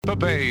The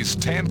Bay's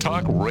Tan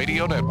Talk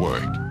Radio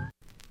Network.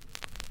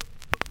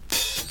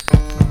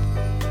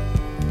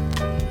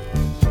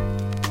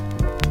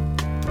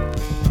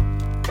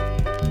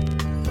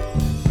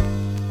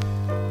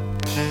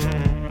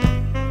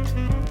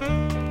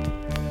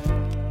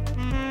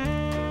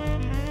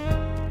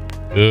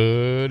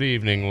 Good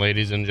evening,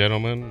 ladies and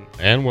gentlemen,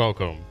 and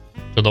welcome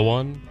to the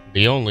one,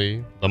 the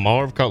only, the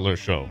Marv Cutler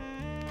Show.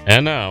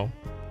 And now,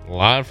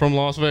 live from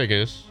Las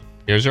Vegas,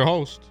 here's your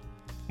host,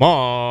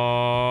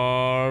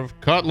 Marv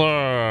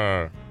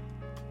Cutler.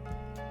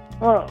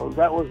 Oh,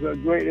 that was a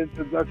great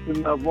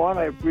introduction, Vaughn.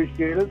 I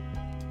appreciate it.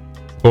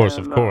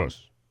 Of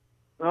course.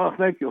 Oh,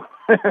 thank you.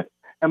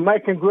 And my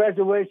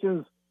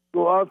congratulations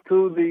go out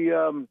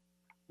to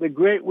the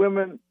great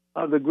women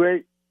of the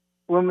great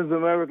women's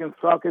American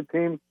soccer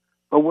team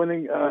for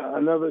winning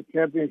another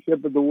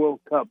championship at the World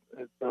Cup.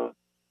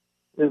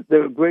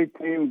 They're a great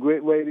team,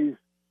 great ladies,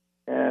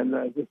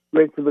 and just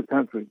great for the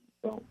country.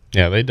 So.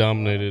 Yeah, they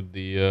dominated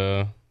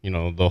the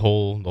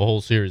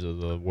whole series of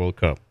the World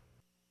Cup.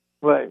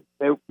 Right.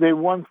 They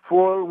won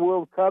 4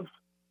 World Cups,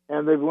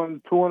 and they've won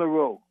 2 in a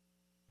row.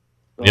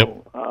 So,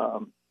 yep.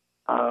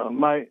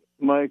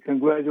 My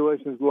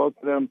congratulations go out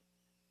to them,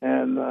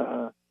 and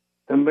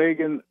to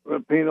Megan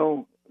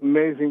Rapinoe,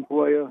 amazing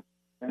player,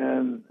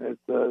 and it's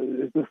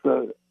just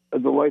a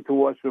delight to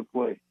watch her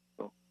play.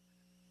 So,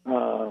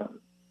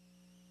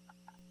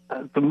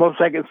 the most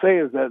I can say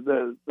is that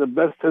the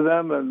best to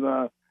them,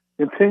 and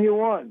continue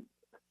on.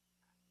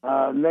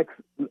 Next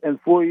in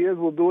 4 years,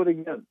 we'll do it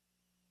again.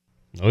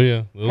 Oh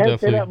yeah,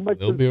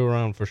 they'll be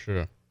around for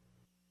sure.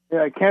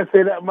 Yeah, I can't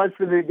say that much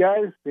for the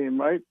guys' team,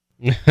 right?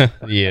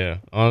 Yeah,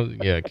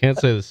 I can't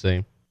say the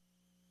same.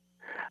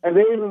 And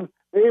they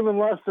even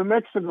lost to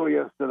Mexico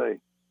yesterday.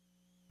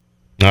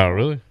 Oh,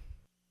 really?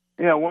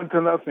 Yeah,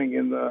 1-0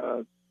 in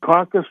the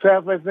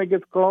CONCACAF, I think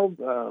it's called.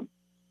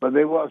 But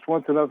they lost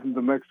 1-0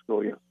 to Mexico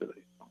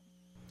yesterday.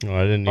 Oh,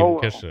 I didn't even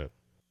catch that.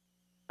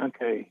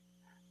 Okay.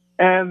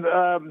 And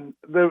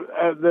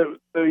the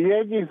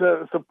Yankees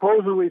are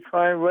supposedly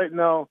trying right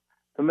now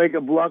to make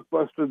a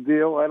blockbuster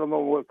deal. I don't know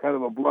what kind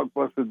of a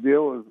blockbuster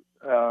deal is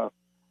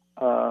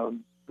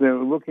they're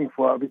looking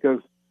for,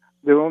 because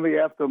they're only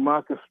after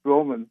Marcus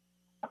Stroman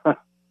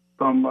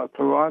from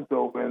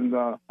Toronto, and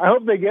I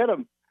hope they get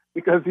him,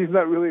 because he's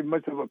not really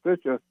much of a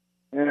pitcher,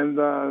 and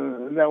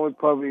that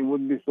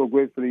wouldn't be so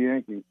great for the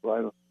Yankees.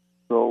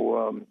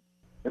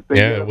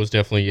 It was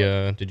definitely.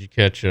 Did you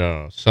catch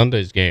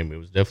Sunday's game? It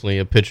was definitely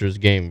a pitcher's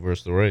game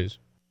versus the Rays.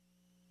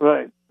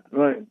 Right.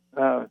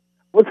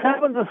 What's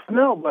happened to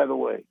Snell, by the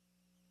way?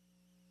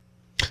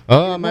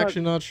 I'm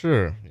actually not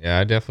sure. Yeah,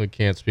 I definitely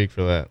can't speak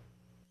for that.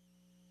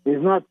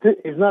 He's not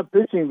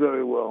pitching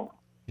very well.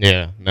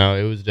 Yeah, no,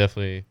 it was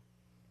definitely,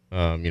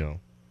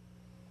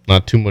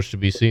 not too much to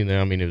be seen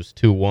there. I mean, it was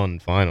 2-1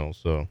 final,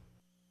 so.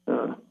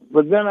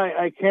 But then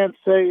I can't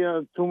say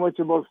too much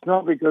about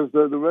Snell, because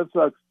the Red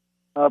Sox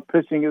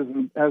pitching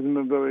hasn't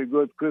been very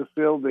good. Chris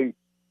Sale, the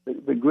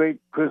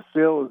great Chris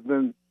Sale, has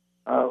been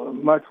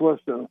much less.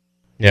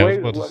 Yeah, I was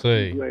about to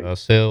say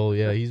Sale.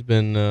 Yeah, he's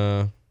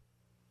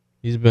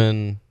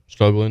been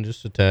struggling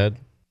just a tad.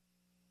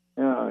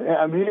 Yeah,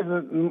 I mean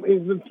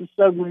he's been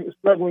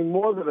struggling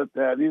more than a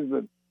tad.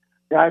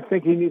 I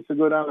think he needs to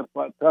go down to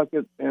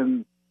Pawtucket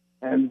and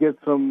get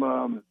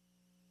some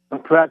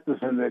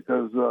practice in there,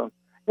 because the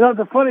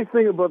funny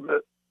thing about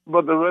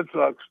the Red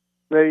Sox,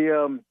 they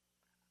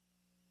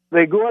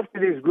go after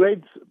these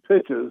great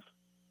pitchers,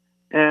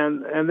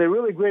 and they're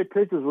really great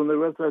pitchers when the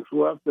Red Sox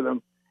go after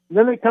them. And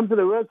then they come to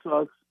the Red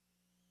Sox,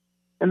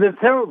 and they're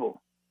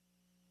terrible.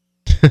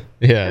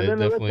 Yeah, it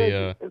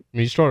definitely.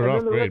 He started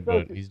off great,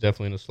 but he's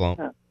definitely in a slump.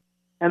 Yeah.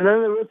 And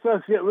then the Red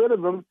Sox get rid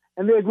of him,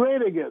 and they're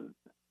great again.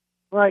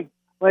 Like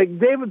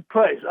David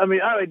Price. I mean,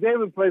 all right,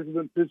 David Price has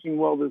been pitching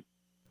well this.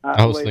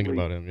 I was lately. thinking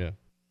about him, yeah.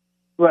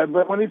 Right,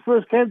 but when he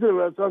first came to the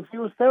Red Sox, he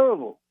was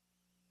terrible.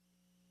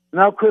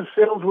 Now Chris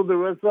Sale's with the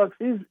Red Sox,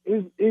 he's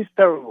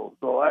terrible.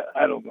 So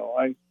I don't know.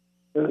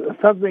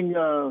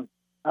 Kimbrel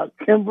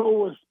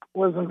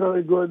wasn't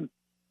very good,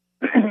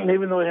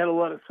 even though he had a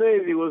lot of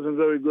saves. He wasn't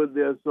very good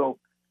there. So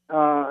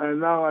and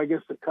now I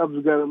guess the Cubs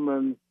got him,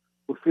 and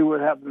we'll see what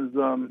happens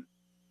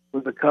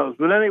with the Cubs.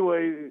 But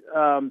anyway,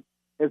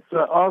 it's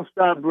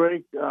All-Star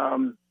break. We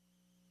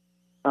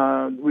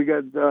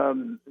got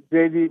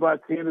J.D.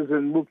 Martinez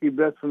and Mookie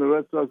Betts from the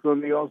Red Sox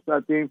on the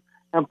All-Star team,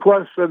 and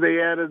plus they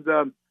added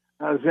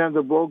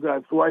Xander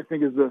Bogaerts, who I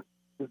think is the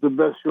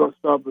best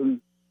shortstop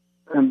in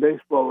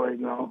baseball right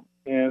now.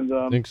 And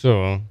I think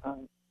so.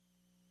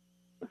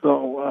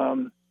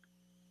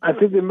 I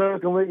think the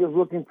American League is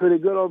looking pretty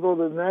good, although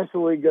the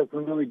National League got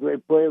some really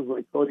great players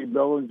like Cody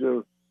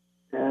Bellinger,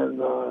 and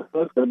so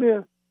it's going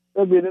to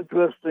be an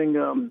interesting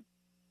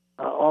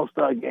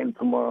All-Star game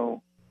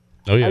tomorrow.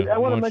 Oh yeah, I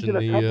want to mention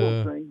a couple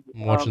of things.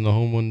 I'm watching the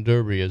home run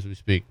derby as we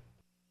speak.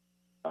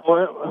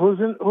 Who's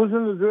in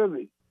the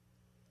derby?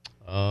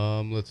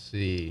 Let's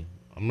see.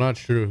 I'm not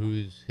sure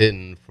who's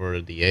hitting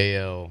for the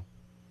AL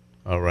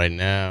right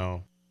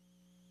now,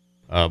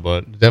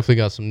 but definitely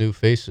got some new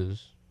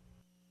faces.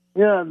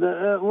 Yeah,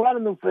 a lot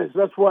of new faces.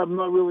 That's why I'm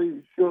not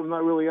really sure. I'm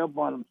not really up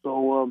on them.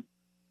 So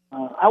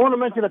I want to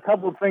mention a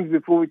couple of things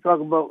before we talk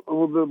about a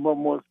little bit about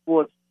more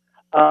sports.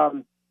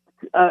 Um,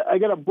 I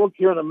got a book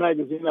here in a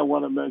magazine I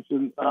want to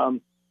mention.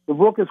 The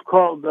book is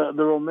called The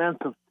Romance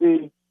of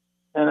Tea,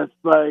 and it's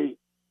by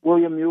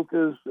William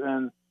Euchers,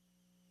 and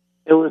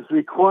it was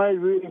required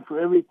reading for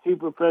every tea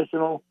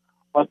professional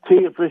or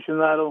tea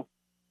aficionado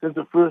since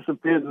it first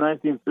appeared in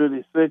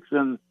 1936,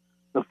 and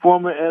the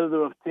former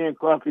editor of Tea and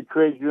Coffee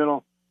Trade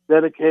Journal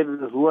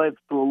dedicated his life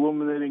to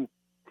illuminating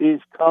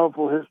tea's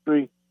colorful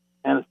history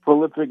and its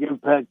prolific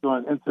impact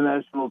on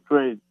international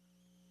trade,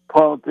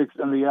 politics,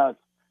 and the arts.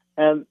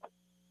 And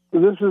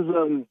this is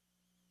an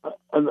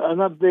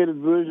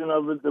updated version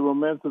of it, The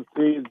Romance of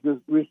Tea. It's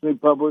just recently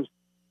published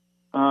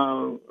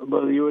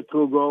about a year or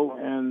two ago,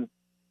 and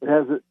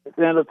it's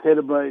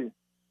annotated by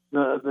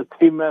the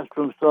tea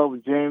master himself,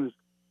 James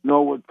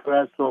Norwood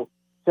Pratt. So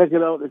check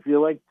it out if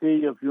you like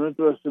tea, if you're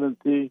interested in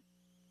tea.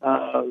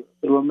 The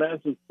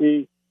Romance of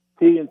Tea,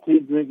 Tea and Tea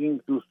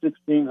Drinking Through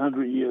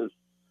 1600 Years.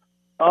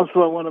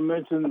 Also, I want to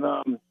mention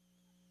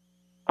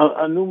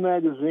a new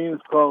magazine.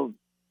 It's called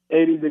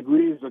 80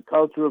 Degrees, The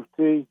Culture of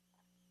Tea.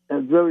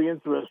 And very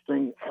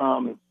interesting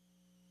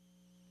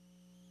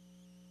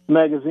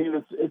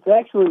magazine. It's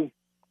actually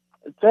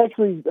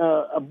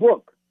a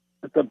book.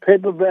 It's a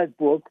paperback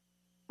book,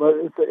 but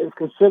it's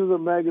considered a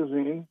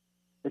magazine.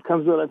 It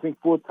comes out, I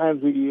think, 4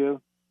 times a year,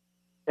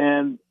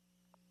 and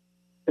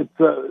it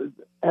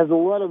has a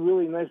lot of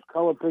really nice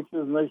color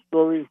pictures, nice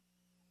stories.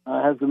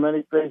 Has the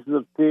many faces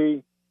of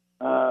tea,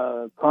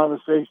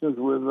 conversations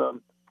with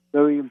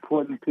very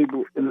important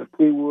people in the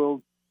tea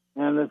world.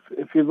 And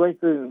if you'd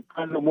like to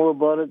find out more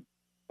about it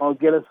or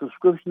get a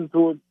subscription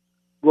to it,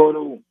 go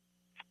to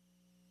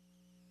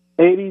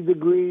 80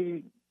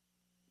 degree.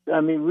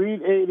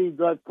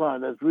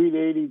 read80.com. That's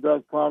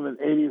read80.com, and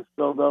 80 is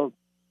spelled out.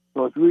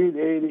 So it's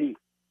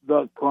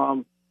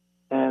read80.com,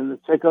 and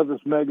check out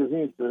this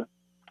magazine. It's a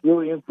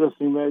really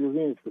interesting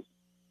magazine.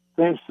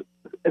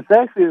 It's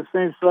actually the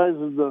same size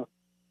as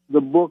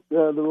the book,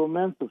 The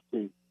Romance of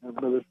Tea,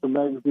 but it's the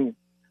magazine.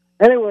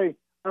 Anyway,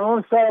 I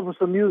want to start off with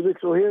some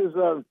music. So here's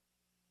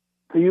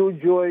to you,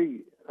 Joy.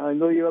 I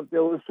know you're up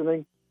there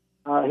listening.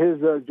 Here's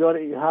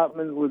Johnny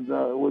Hartman with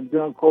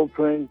John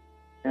Coltrane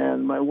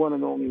and My One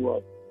and Only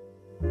Love.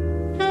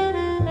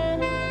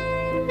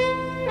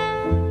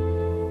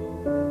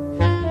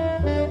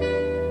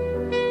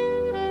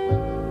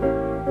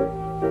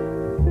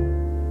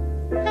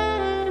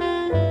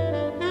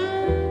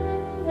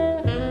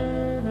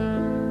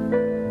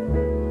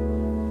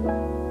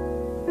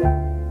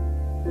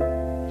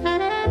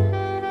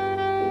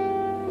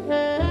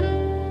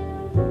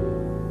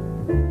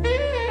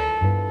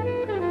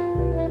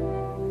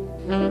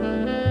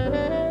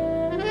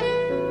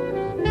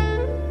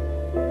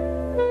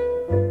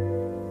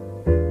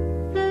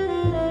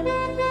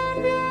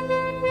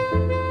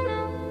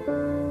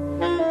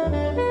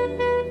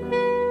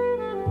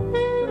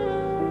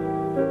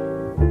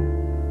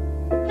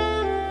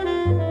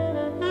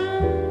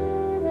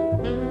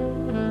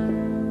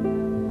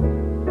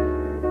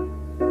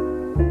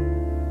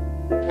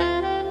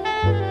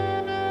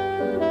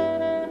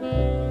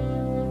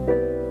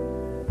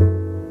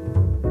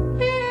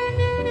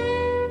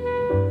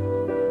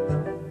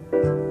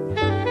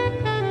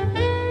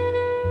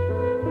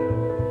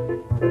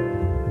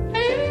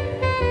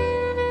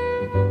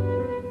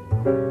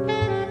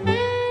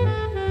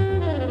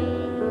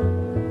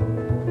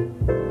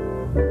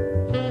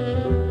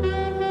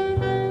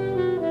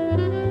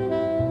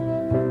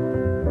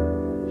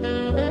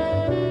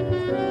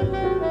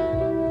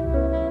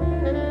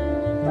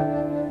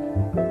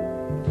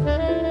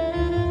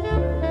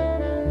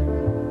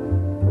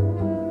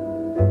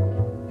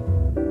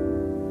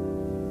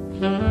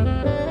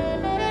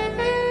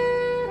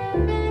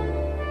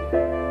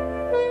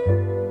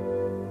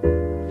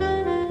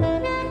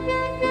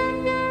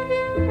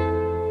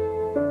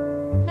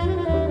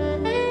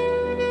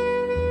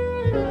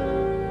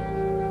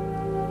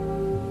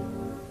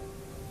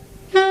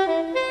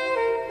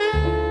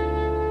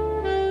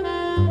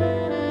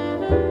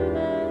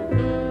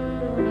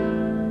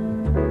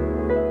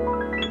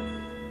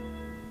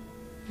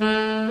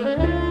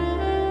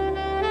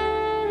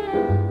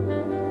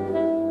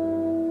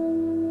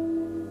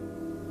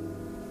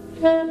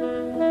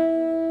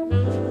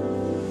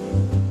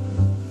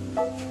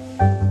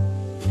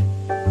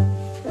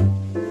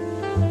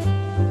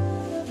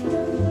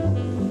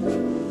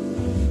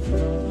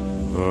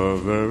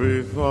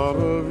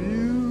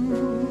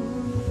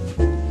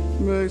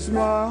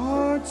 My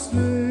heart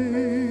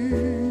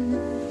sing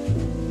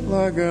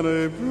like an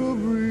April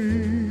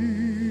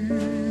breeze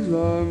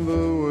on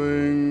the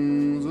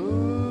wings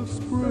of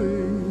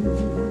spring,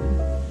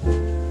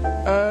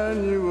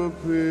 and you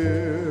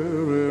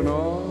appear in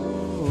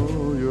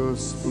all your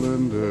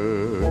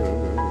splendor,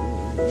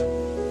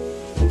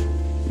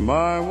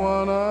 my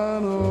one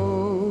and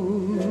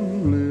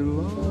only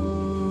love.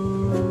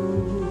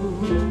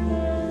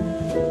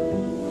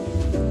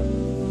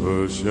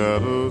 The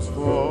shadows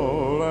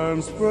fall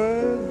and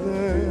spread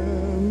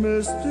their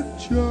mystic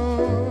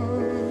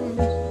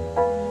charms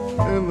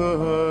in the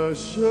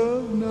hush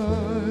of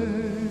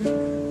night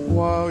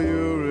while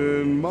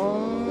you're in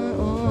my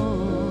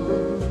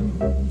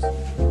arms.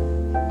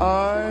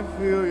 I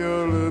feel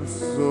your lips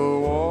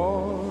so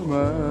warm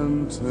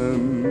and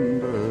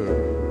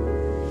tender,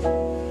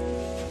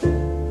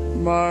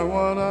 my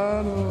one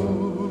and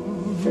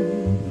only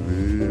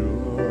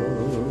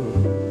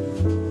love.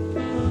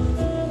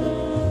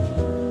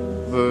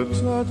 The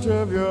touch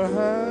of your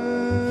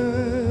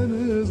hand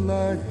is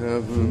like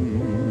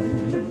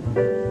heaven,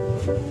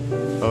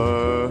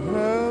 a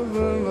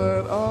heaven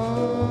that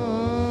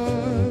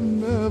I've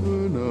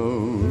never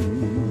known.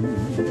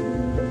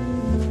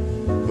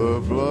 The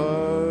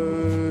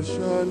blush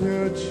on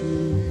your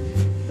cheek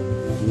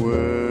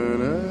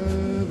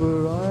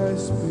whenever I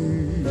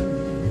speak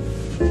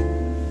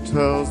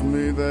tells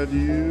me that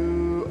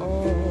you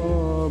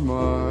are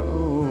my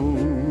own.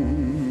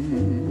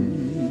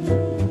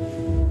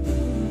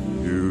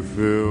 You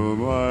fill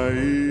my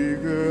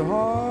eager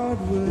heart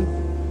with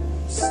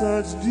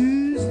such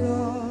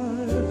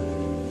desire.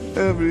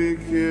 Every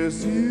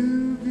kiss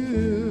you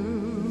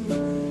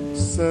give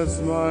sets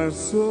my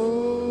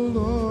soul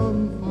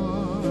on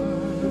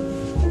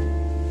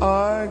fire.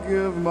 I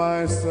give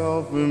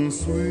myself in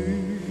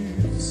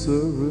sweet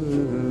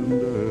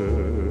surrender,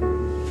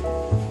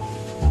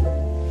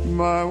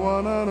 my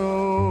one and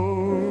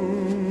only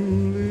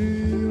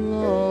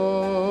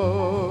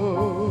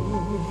love,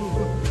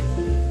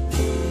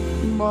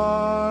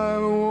 my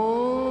one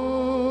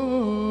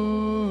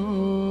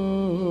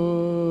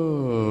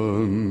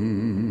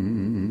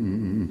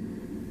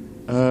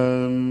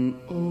and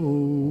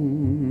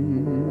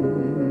only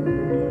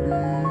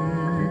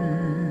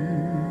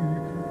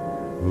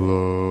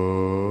love.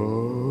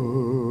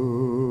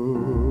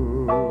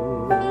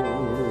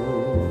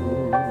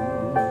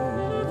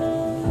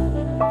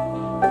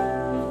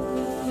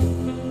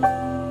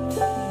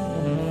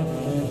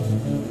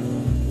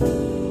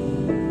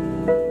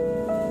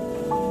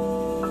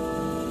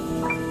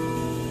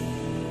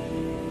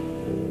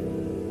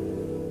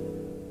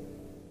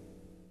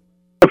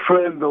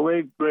 Friend, the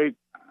late great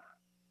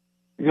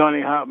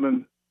Johnny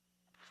Hartman,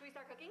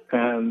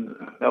 and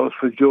that was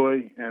for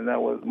Joy, and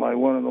that was my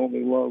one and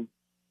only love,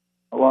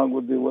 along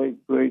with the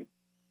late great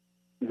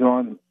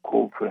John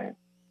Coltrane.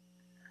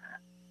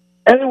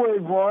 Anyway,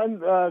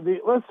 Vaughn,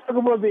 let's talk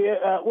about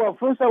the. Well,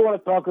 first I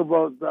want to talk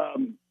about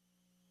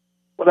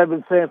what I've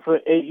been saying for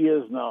 8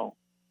 years now,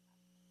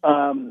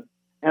 and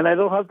I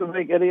don't have to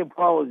make any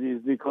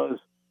apologies because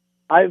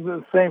I've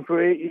been saying for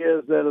 8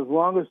 years that as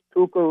long as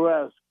Tuukka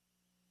Rask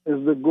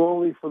is the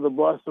goalie for the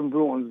Boston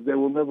Bruins, they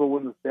will never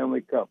win the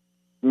Stanley Cup.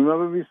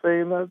 Remember me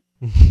saying that?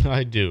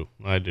 I do.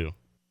 And do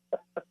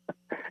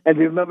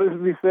you remember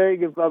me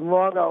saying, if I'm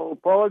wrong, I'll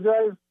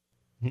apologize?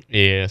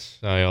 Yes,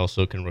 I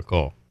also can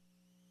recall.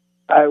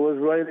 I was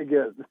right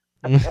again.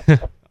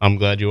 I'm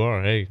glad you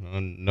are. Hey,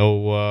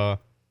 no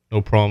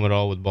problem at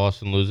all with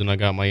Boston losing. I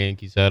got my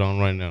Yankees hat on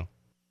right now.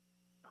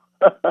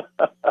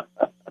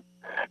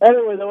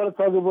 Anyway, I want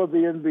to talk about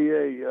the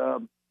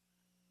NBA.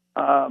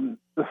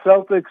 The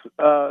Celtics,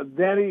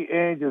 Danny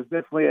Ainge is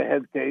definitely a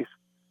head case.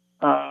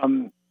 I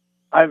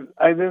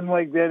didn't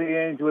like Danny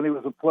Ainge when he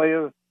was a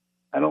player.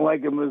 I don't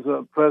like him as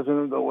a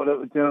president or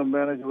whatever, general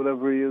manager,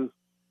 whatever he is.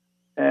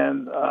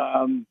 And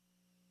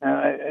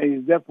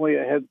he's definitely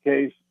a head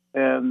case.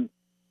 And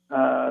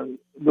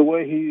the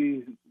way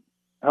he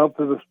helped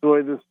to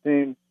destroy this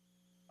team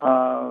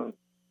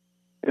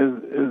is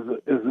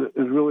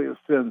really a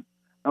sin.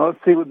 Now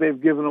let's see what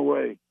they've given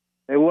away.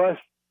 They lost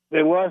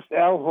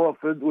Al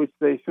Horford, which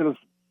they should have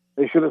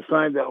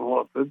signed Al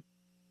Horford.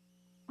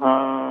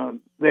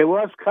 They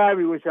lost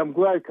Kyrie, which I'm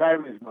glad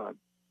Kyrie's gone.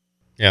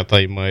 Yeah, I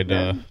thought you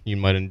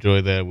might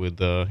enjoy that with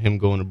him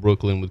going to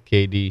Brooklyn with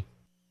KD.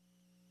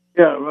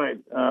 Yeah, right.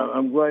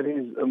 I'm glad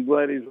he's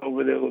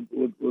over there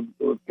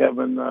with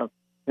Kevin.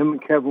 Him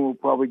and Kevin will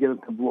probably get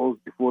into blows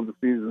before the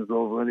season's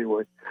over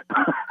anyway.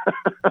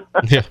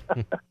 Yeah.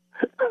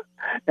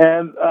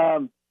 And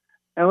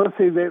let's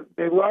see,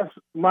 they lost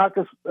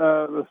Marcus.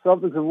 The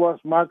Celtics have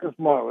lost Marcus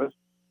Morris.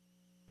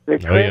 They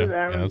traded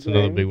Aaron that's Baines.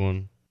 another big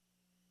one.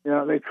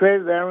 Yeah, they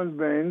traded Aaron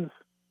Baines.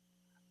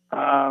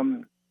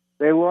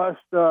 They lost.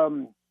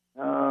 I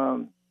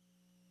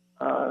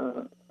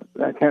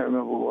can't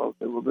remember who else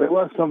they were. They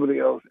lost somebody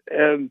else,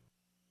 and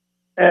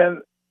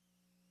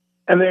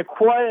they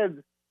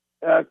acquired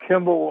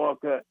Kemba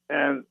Walker.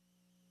 And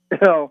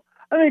Kemba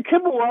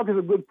Walker's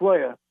a good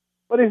player,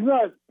 but he's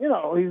not a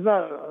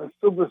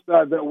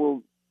superstar that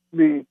will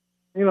be,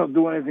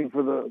 do anything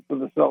for the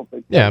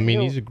Celtics. Yeah, I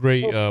mean, he's a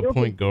great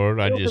point guard.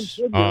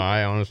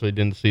 I honestly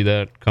didn't see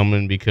that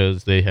coming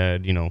because they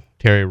had,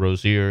 Terry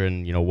Rozier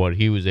and, what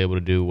he was able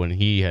to do when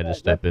he had to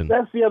step in.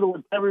 That's the other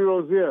one, Terry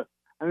Rozier.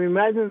 I mean,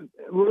 imagine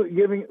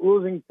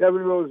losing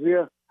Terry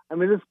Rozier. I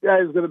mean, this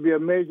guy is going to be a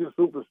major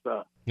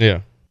superstar.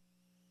 Yeah.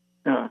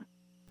 Yeah.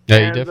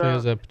 Yeah, he definitely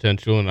has that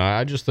potential, and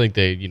I just think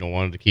they,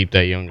 wanted to keep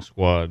that young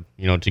squad,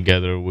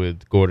 together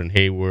with Gordon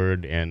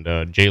Hayward and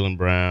Jaylen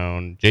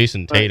Brown,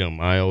 Jason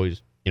Tatum. I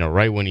always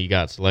right when he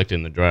got selected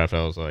in the draft,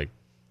 I was like,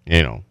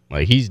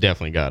 like he's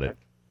definitely got it.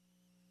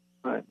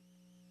 Right.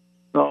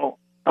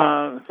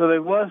 So they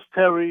lost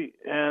Terry,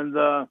 and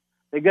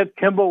they get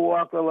Kemba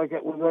Walker. Like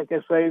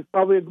I say, he's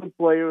probably a good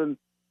player, and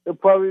he'll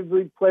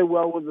probably play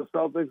well with the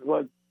Celtics.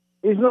 But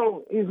he's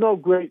no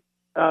great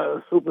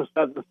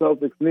superstar the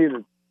Celtics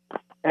needed.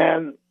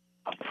 And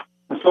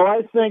so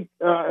I think,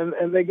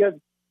 and they get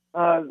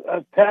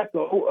a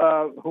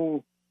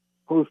tackle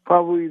who's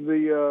probably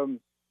the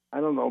I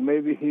don't know,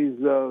 maybe he's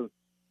the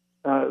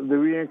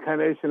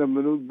reincarnation of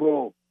Manute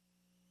Bol.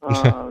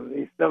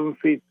 He's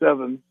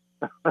 7'7".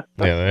 Yeah,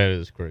 that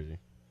is crazy.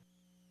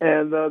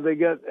 And they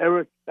get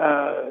Eric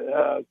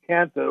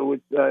Cantor,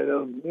 which I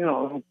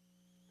don't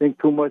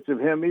think too much of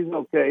him. He's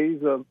okay.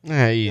 He's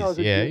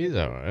he's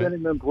all right.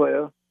 Journeyman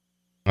player.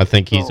 I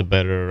think he's a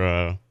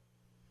better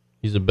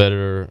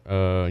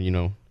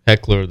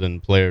heckler than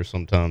player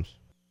sometimes.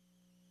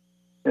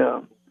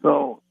 Yeah.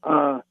 So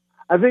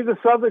I think the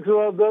Celtics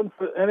are all done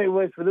for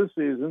this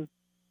season,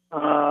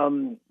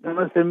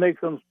 unless they make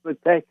some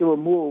spectacular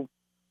move,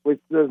 which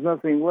there's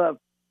nothing left.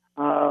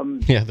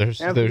 There's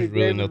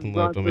really nothing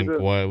left. I mean,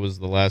 Kawhi was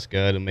the last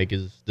guy to make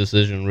his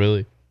decision,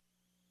 really.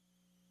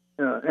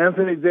 Yeah,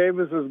 Anthony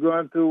Davis has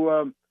gone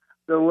to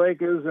the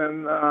Lakers,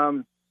 and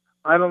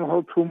I don't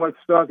hold too much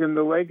stock in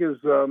the Lakers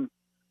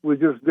with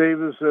just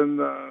Davis and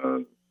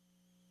the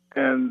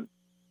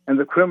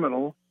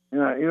criminal. You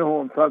know who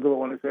I'm talking about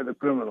when I say the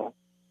criminal.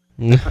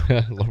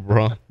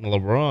 LeBron.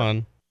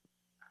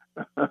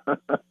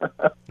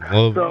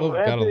 Well, so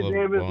got to love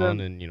Davis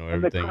LeBron and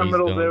everything he's done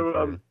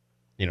for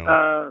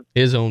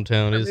his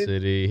hometown, his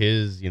city,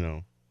 his his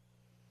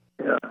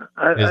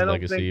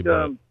legacy.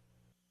 But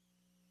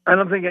I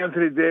don't think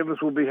Anthony Davis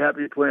will be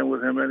happy playing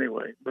with him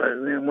anyway. But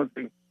once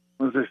they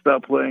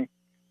stop playing,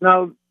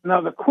 now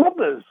the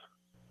Clippers.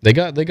 They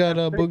got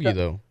Boogie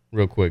though,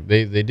 real quick.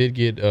 They did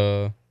get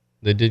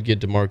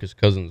DeMarcus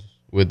Cousins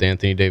with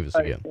Anthony Davis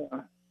again.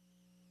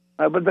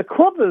 But the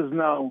Clippers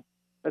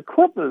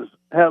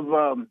have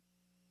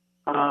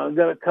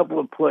got a couple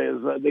of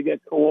players. They got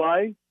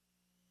Kawhi,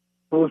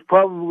 who is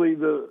probably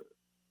the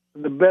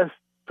best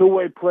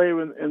two-way player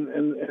in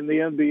the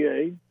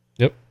NBA.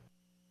 Yep.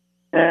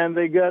 And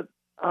they got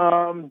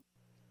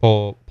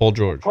Paul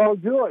George. Paul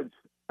George.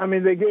 I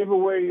mean, they gave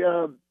away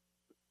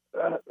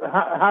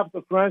half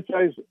the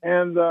franchise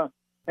and all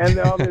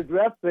their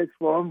draft picks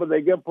for him, but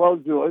they get Paul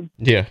George.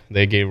 Yeah,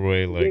 they gave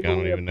away I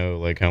don't even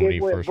know how many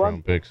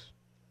first-round picks.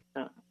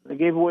 Yeah, they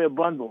gave away a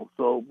bundle.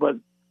 So, but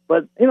they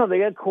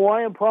got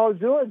Kawhi and Paul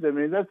George. I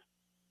mean, that's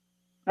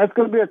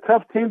going to be a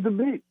tough team to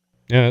beat.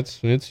 Yeah, it's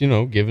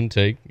give and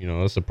take.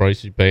 That's the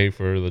price you pay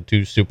for the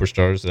two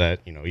superstars that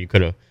you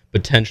could have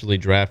potentially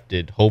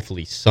drafted.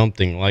 Hopefully,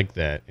 something like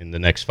that in the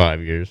next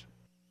 5 years.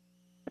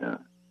 Yeah.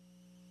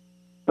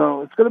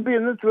 So it's going to be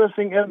an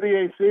interesting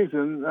NBA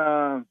season.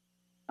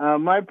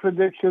 My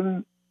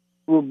prediction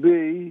will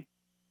be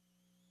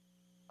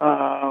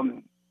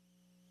the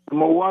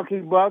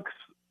Milwaukee Bucks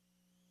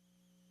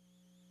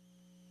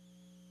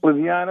with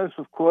Giannis,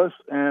 of course,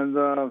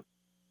 and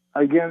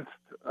against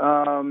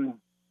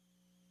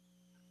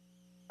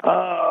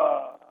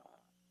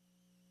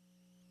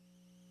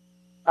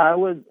I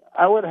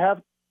would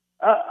have.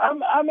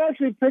 I'm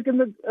actually picking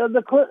the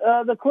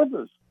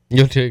Clippers.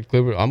 You'll take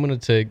Clippers. I'm going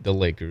to take the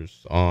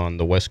Lakers on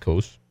the West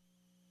Coast.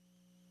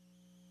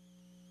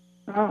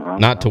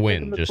 Not to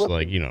win, just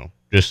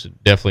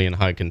just definitely in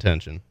high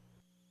contention.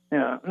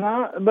 Yeah,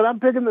 no, but I'm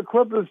picking the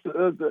Clippers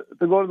to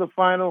go to the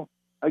final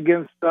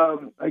against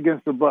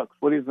the Bucks.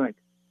 What do you think?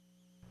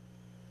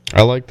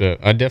 I like that.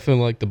 I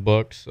definitely like the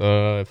Bucks.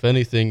 If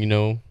anything,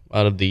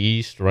 out of the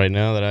East right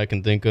now that I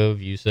can think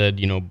of, you said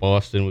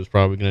Boston was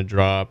probably going to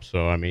drop.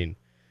 So I mean,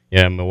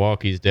 yeah,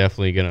 Milwaukee's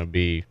definitely going to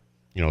be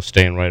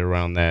staying right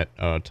around that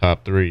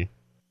top three.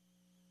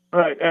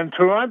 Right, and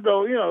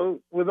Toronto,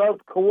 without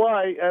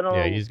Kawhi, I don't know.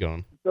 Yeah, he's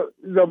gone.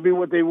 They'll be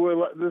what they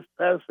were this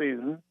past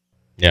season.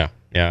 Yeah,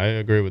 I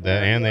agree with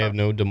that. And they have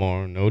no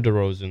DeMar, no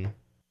DeRozan.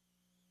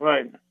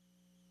 Right.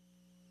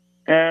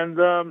 And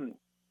the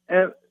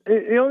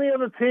only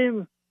other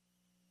team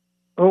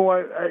who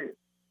I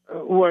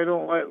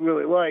don't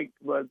really like,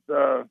 but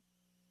they're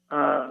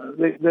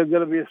going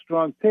to be a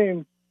strong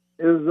team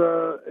is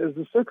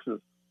the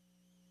Sixers.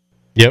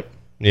 Yep.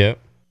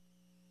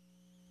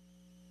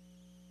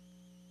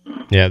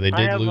 Yeah, they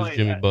did lose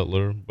Jimmy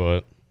Butler,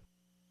 but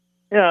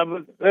yeah,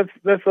 but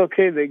that's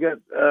okay. They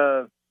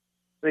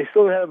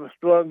still have a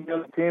strong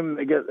young team.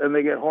 They get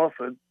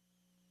Horford.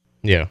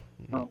 Yeah.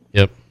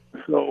 Yep.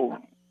 So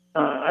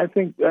I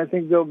think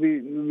they'll be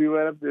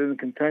right up there in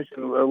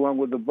contention along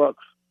with the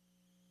Bucks.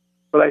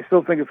 But I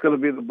still think it's going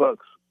to be the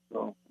Bucks.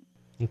 So.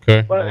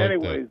 Okay. But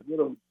anyways,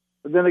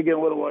 but then again,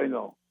 what do I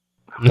know?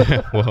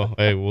 Well,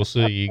 hey, we'll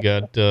see. You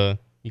got the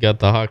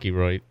hockey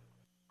right.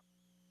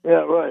 Yeah,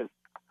 right.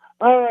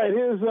 All right,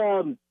 here's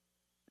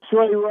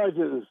Shorty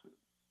Rogers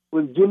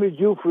with Jimmy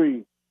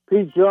Jufrey,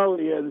 Pete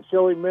Jolly, and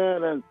Shelly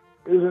Mann, and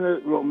Isn't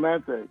It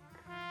Romantic?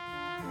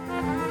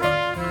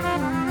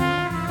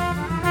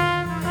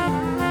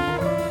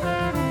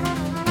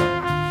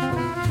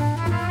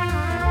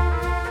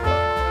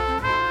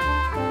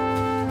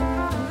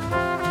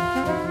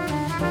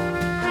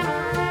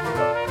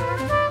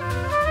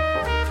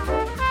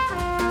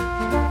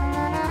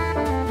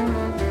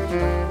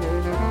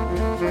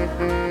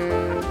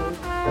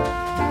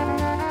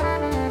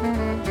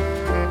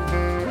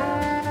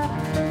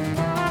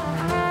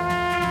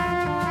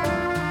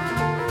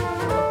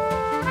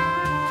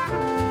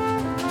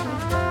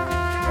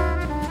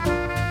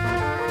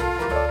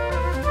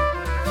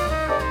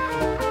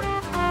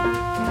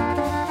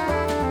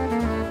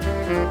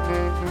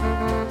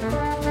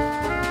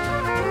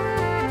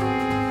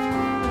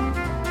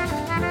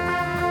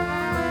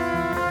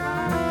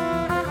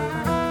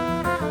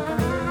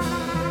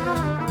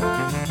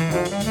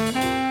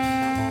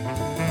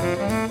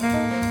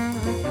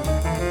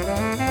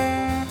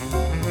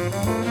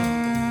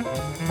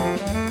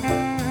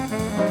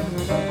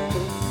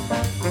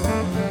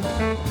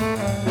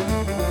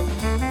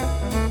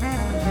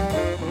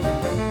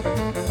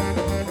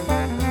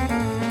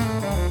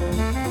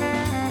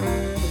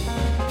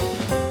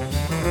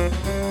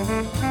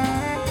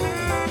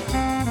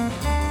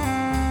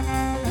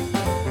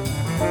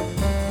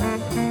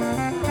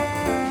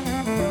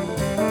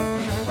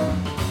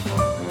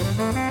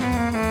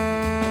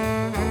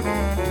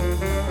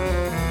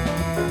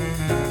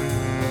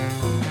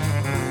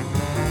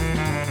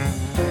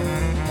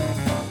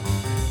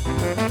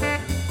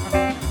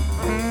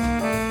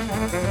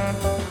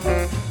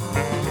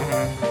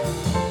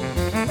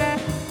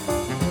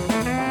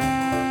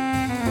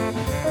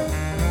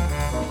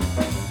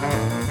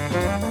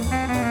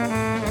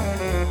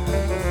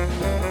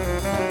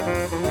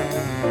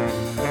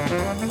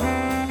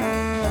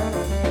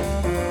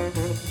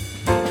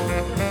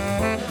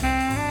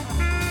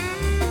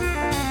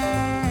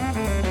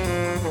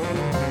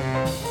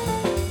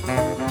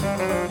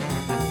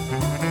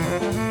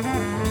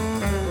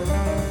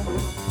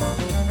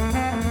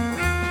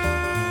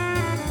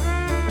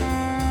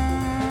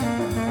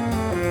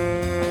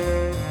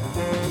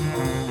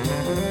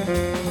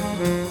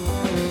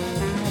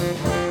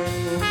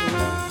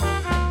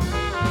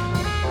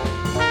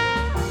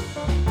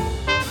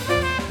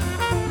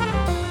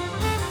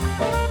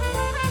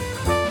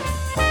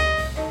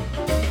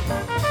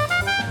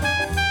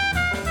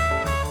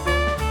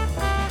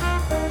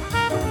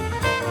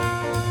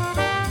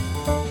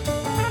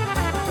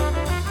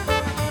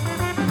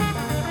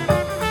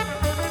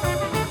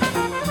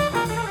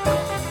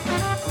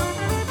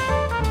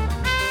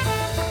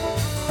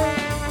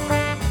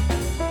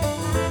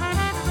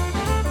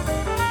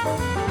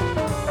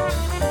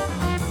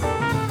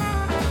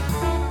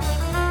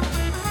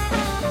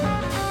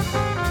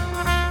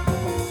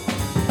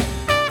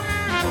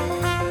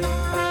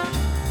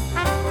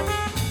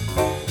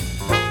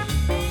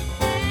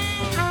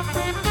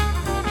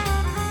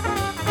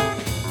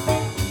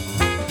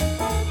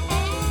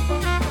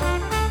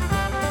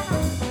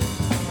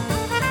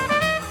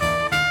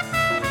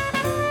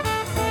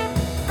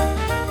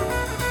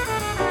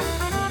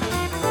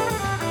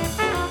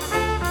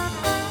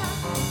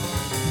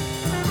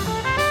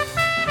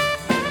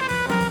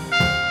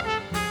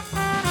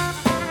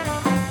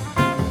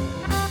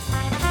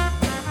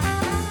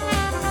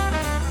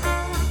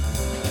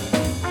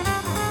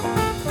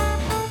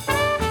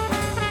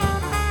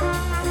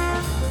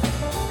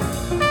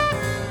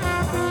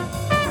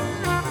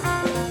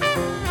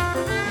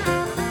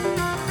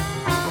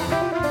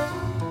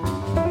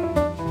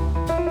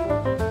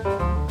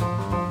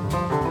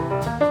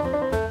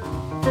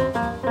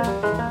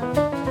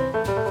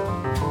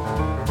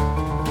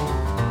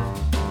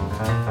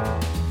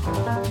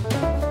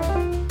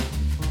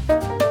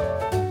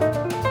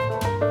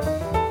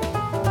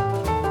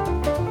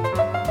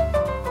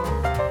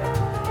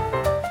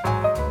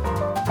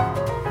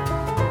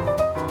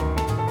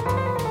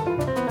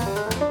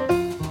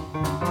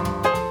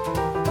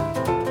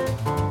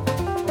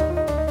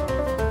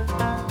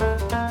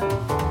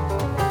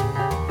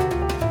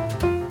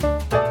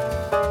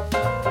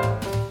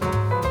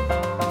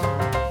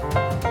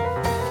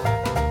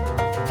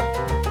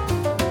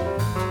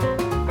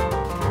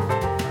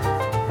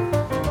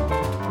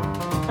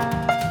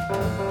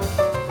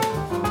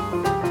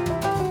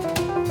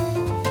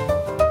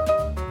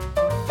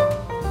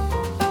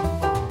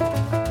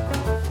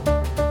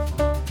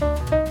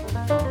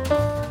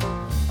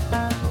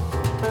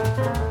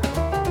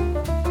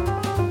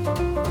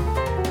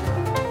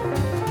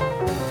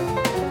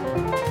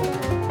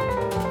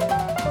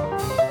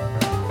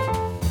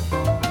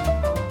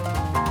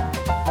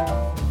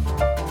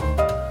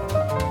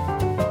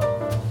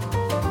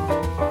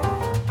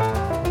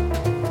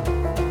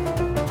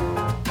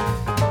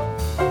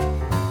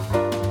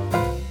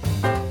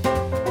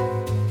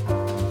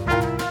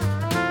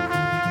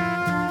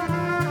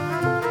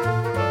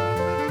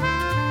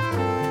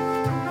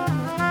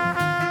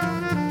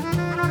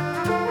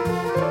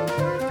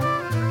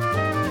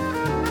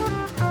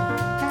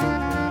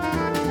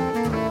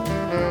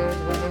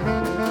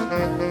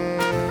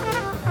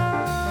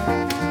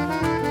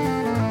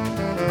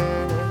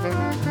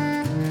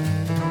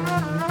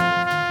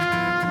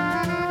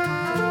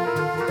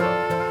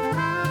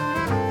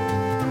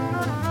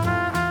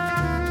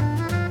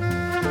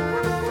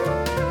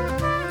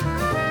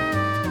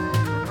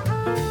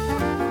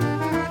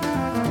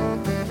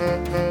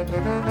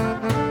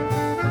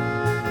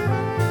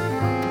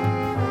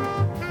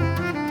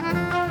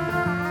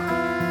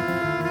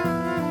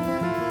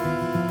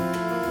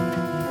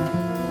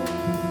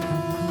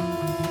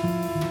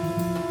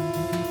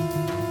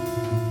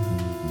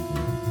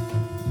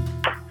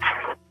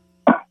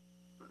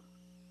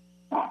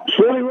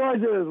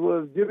 Angeles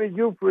was Jimmy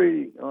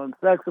Jupri on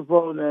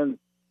saxophone, and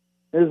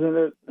isn't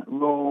it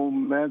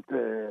romantic?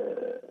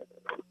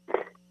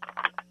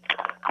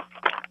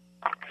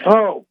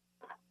 Oh,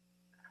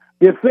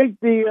 you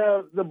think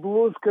the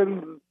Blues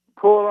can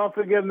pull it off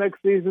again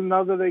next season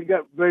now that they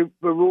got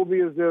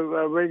Berube as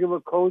their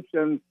regular coach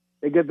and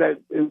they get that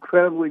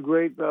incredibly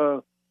great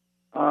goalie?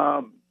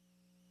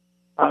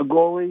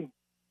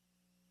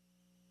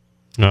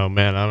 No,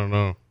 man, I don't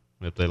know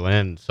if they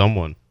land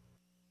someone.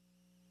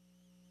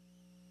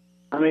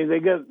 I mean, they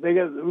got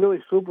a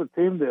really super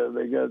team there.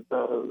 They got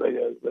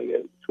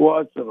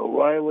Schwartz and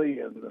O'Reilly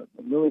and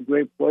really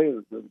great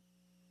players. And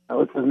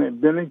what's his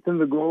name? Bennington,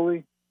 the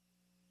goalie.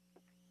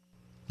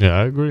 Yeah,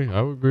 I agree.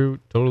 I would agree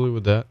totally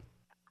with that.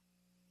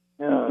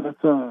 Yeah,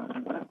 that's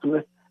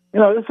this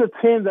is a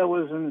team that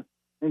was in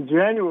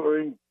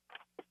January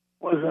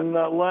was in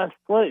last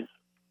place.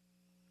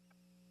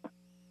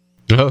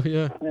 Oh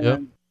yeah, yeah.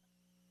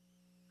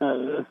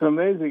 It's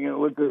amazing. And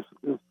with this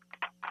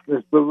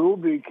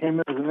Berube came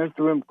in as an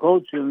interim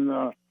coach,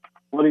 and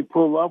what he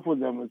pulled off with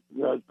them is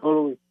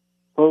totally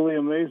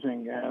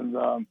amazing. And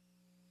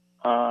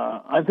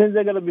I think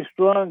they're going to be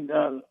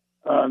strong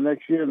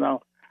next year.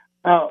 Now,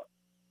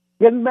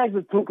 getting back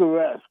to Tuukka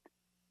Rask,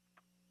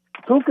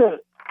 Tuukka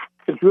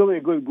is really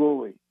a good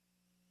goalie,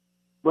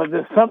 but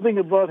there's something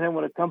about him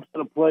when it comes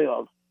to the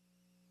playoffs,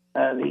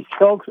 and he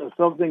chokes or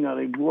something, and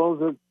he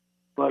blows it.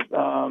 But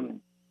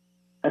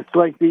it's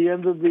like the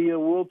end of the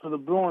world for the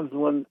Bruins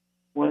when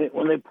they're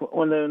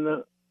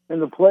in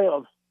the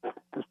playoffs,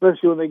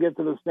 especially when they get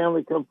to the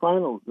Stanley Cup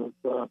Finals.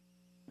 It's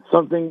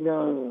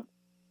something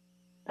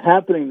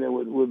happening there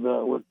with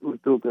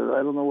Tuukka.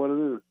 I don't know what it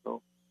is.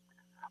 So,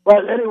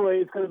 but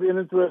anyway, it's going to be an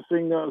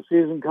interesting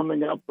season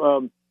coming up.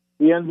 The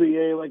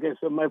NBA, like I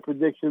said, my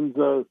predictions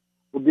will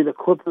be the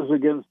Clippers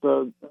against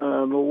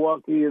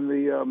Milwaukee in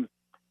the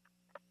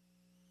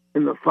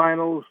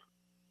finals,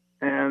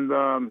 and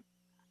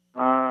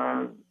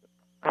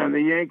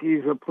the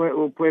Yankees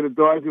will play the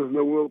Dodgers in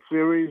the World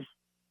Series.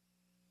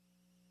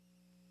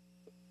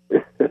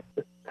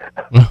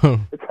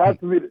 It's hard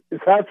for me to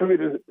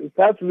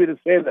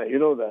say that. You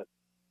know that.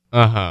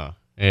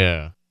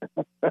 Yeah.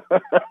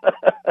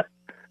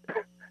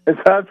 It's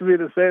hard for me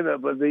to say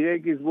that, but the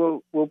Yankees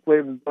will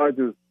play the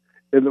Dodgers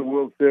in the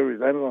World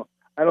Series. I don't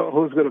know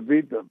who's going to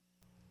beat them.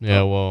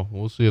 Yeah, well,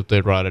 we'll see if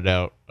they ride it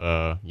out,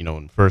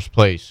 in first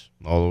place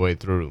all the way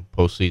through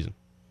postseason.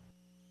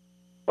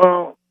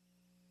 Well,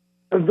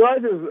 the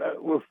Dodgers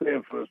will stay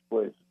in first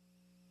place.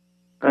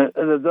 And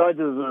the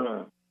Dodgers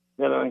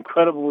got an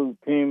incredible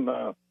team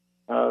as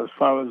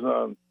far as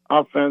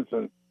offense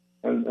and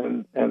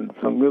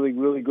some really,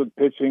 really good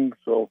pitching.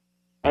 So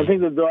I think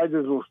the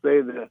Dodgers will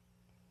stay there.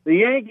 The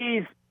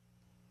Yankees,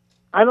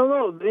 I don't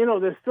know.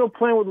 They're still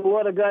playing with a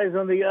lot of guys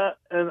on the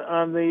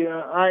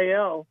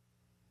IL,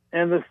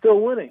 and they're still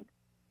winning.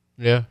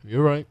 Yeah,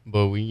 you're right.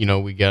 But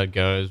we got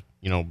guys,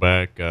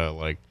 back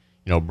like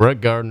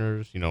Brett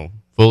Gardner's,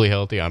 fully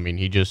healthy. I mean,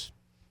 he just,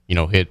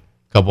 hit a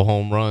couple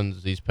home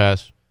runs these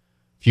past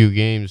few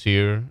games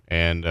here,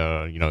 and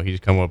he's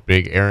come up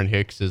big. Aaron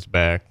Hicks is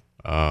back.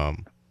 I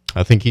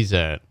think he's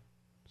at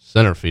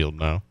center field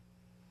now.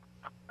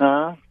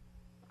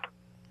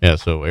 Yeah,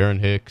 so Aaron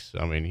Hicks,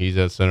 I mean, he's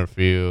at center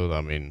field.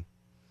 I mean,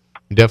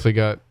 we definitely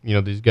got,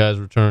 these guys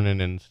returning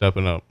and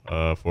stepping up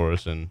for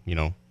us. And,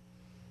 we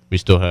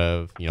still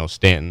have,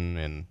 Stanton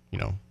and,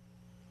 guys.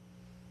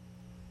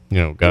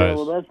 Yeah,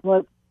 well,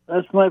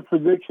 that's my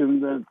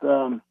prediction that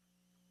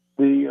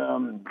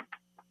the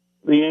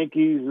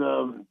Yankees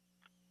and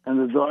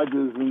the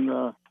Dodgers,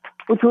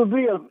 which will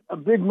be a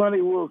big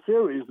money World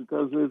Series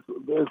because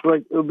it's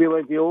like it'll be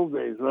like the old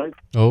days, right?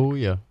 Oh,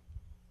 yeah.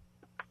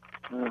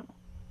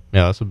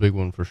 Yeah, that's a big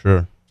one for sure.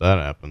 If that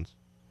happens.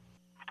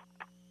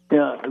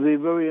 Yeah, it'd be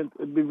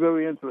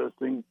very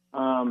interesting.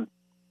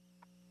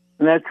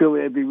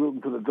 Naturally, I'd be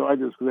rooting for the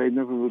Dodgers because I'd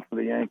never root for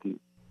the Yankees.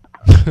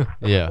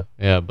 Yeah,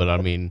 but I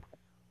mean,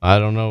 I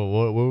don't know.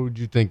 What would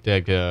you think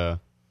that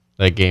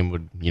game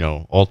would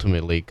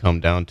ultimately come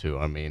down to?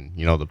 I mean,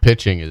 the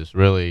pitching is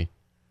really,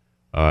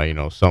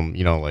 some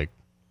like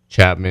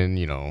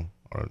Chapman, or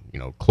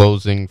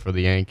closing for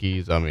the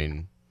Yankees. I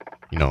mean,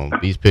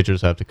 these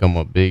pitchers have to come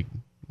up big.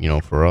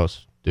 For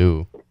us,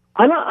 too.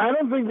 I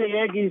don't think the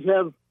Yankees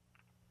have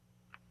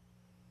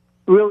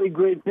really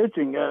great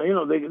pitching.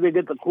 They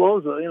get the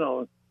closer,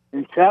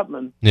 in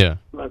Chapman. Yeah.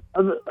 But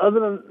other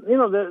than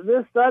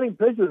their starting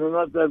pitchers are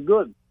not that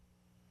good.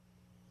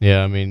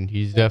 Yeah, I mean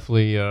he's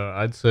definitely.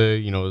 I'd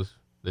say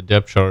the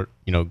depth chart.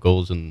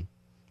 Goes in.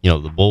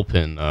 The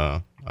bullpen.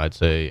 I'd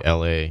say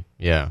L.A.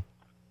 Yeah,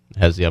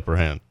 has the upper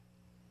hand.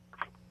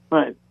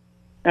 Right,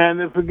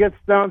 and if it gets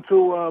down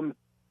to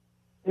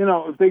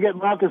if they get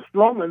Marcus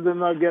Stroman, then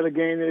they'll get a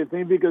gain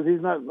anything because he's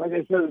not, like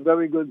I said, a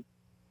very good.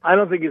 I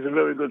don't think he's a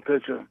very good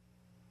pitcher.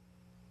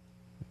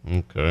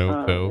 Okay.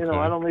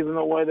 I don't even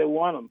know why they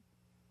want him.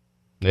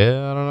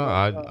 Yeah, I don't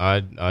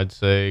know. I'd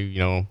say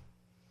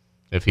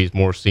if he's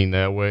more seen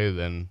that way,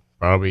 then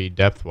probably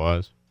depth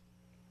wise.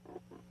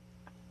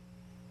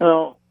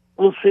 We'll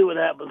see what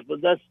happens, but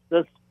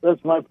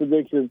that's my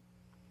prediction.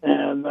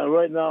 And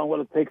right now, I'm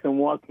going to take some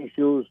walking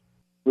shoes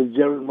with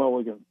Jared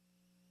Mulligan.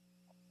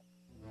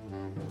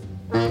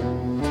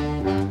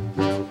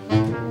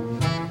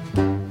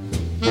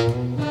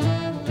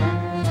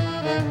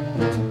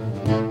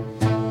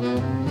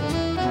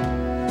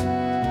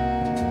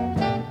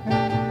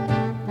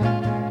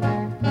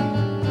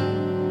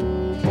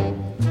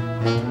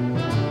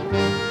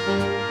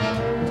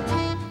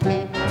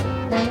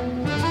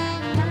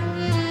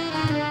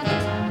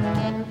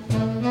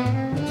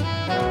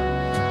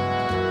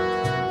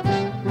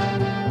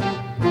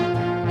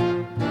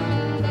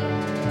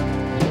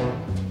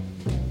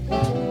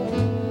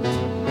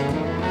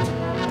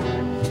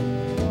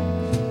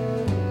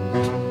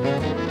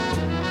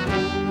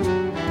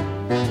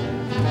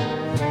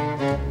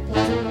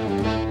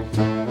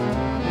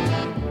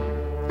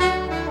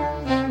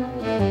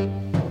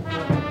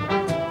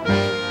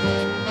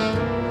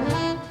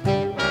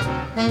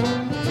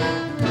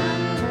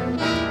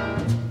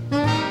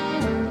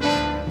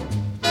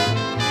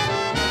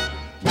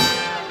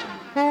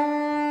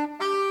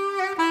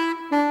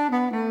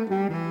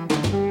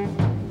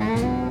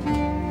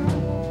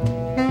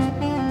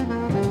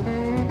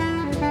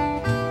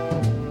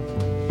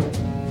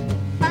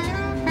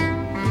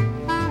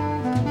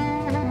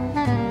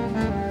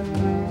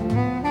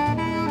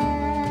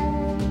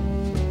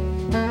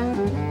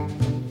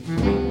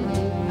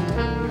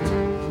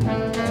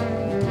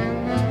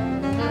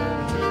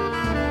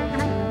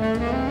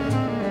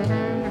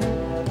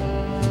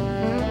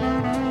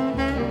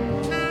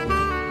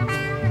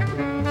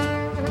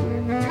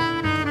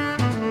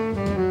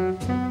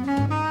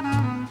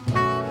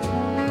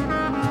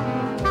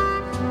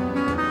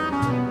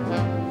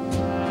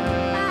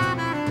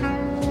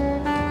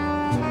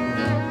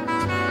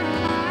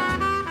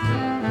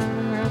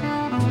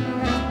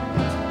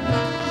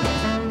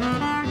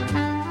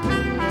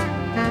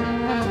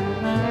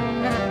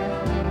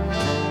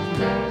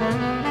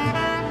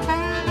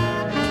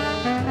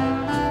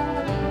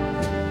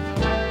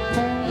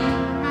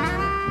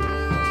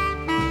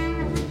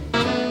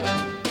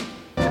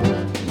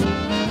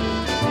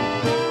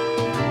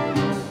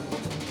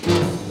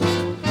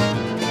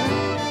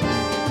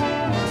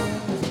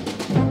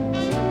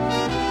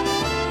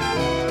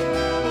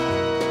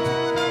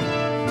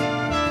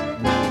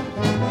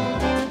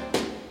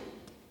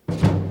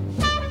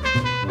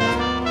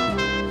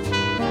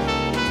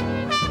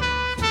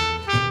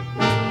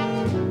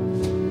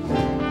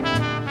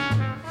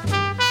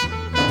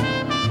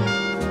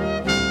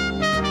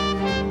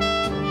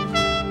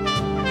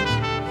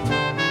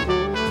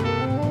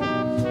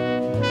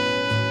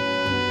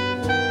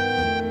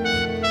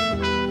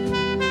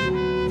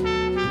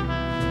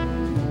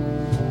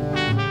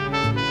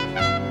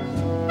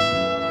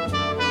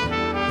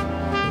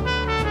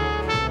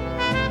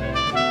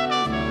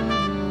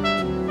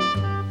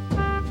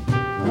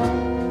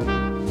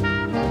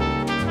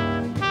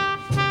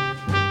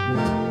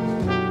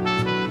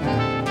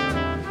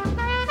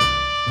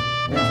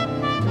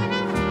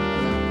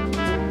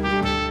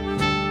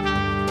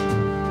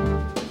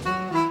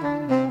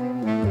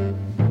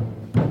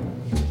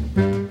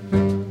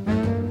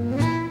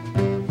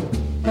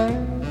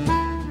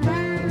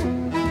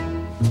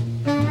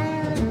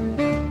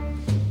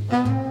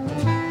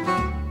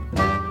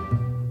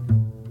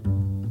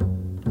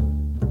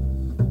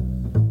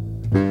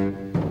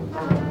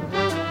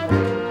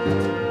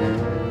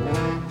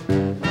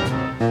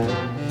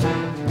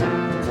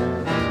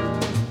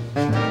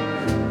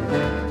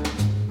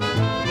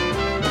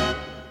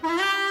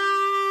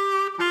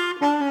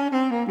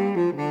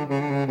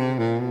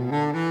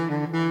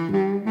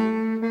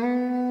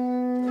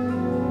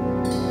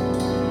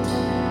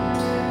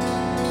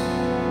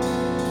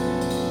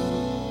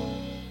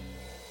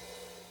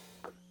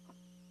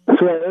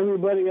 So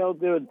everybody out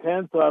there in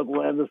Tantalk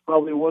land is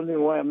probably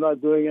wondering why I'm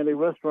not doing any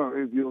restaurant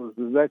reviews.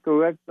 Is that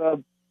correct,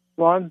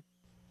 Ron?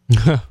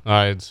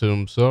 I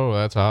assume so.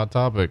 That's a hot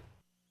topic.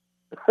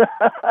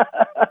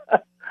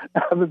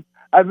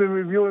 I've been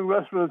reviewing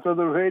restaurants on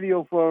the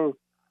radio for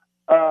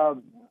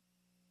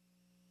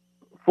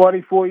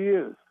 44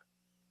 years,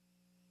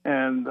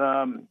 and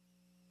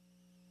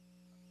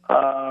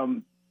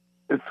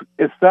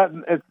it's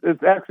starting.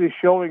 It's actually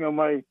showing on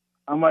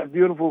my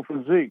beautiful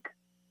physique.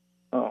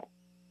 Oh.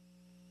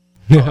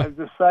 So I've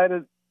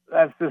decided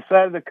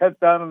to cut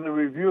down on the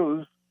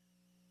reviews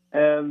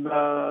and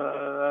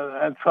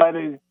try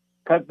to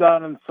cut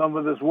down on some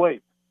of this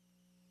weight.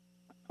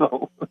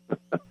 So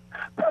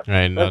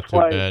right, not too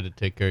bad to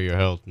take care of your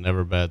health.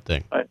 Never a bad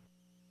thing.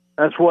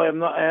 That's why I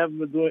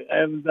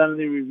haven't done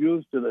any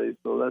reviews today.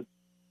 So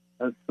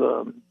that's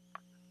the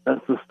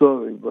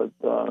story. But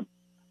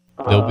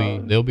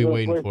they'll be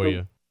waiting for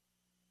you.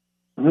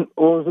 What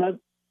was that?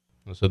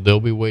 I said they'll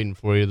be waiting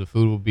for you. The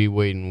food will be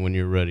waiting when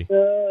you're ready.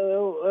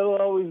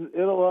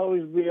 It'll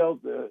always be out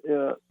there.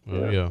 Yeah.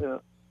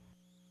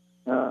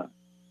 Yeah.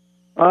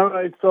 All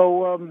right.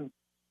 So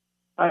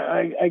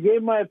I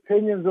gave my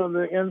opinions on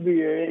the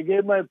NBA. I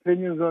gave my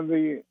opinions on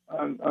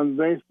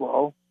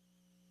baseball.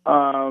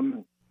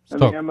 And the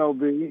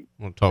MLB.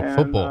 We'll talk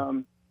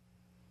football.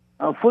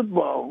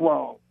 Football.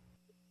 Well,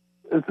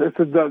 it's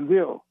a done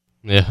deal.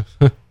 Yeah.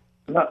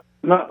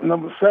 Not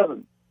number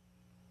 7.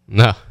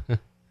 No.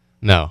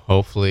 No.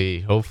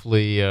 Hopefully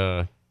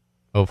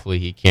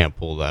he can't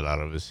pull that out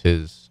of his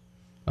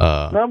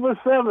number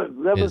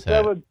 7. Number his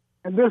 7. hat.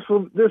 And this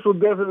will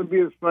definitely be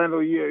his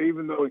final year,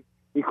 even though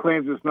he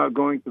claims it's not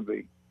going to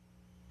be.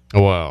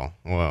 Well,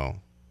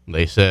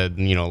 they said,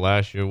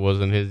 last year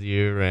wasn't his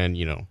year, and,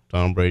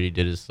 Tom Brady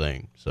did his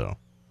thing, so.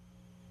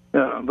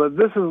 Yeah, but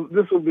this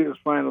will be his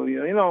final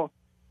year. Tom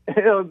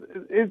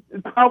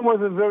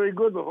wasn't very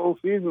good the whole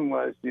season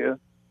last year.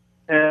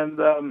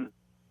 And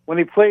when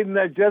he played in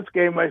that Jets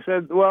game, I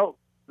said, well,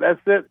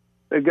 that's it.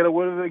 They're going to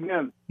win it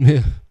again.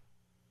 Yeah.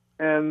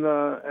 And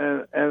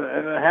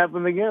it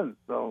happened again.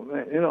 So,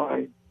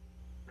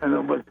 I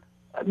know, but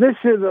this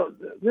year,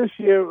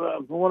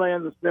 from what I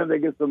understand, they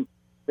get some.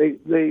 They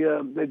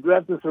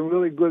drafted some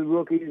really good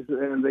rookies,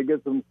 and they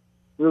get some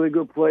really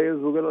good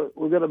players.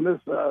 We're gonna miss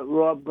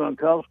Rob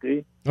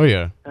Gronkowski. Oh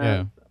yeah,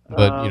 and, yeah.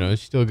 But you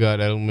still got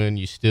Edelman.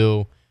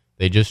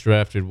 They just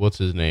drafted what's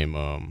his name,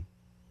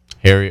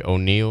 Harry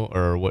O'Neal,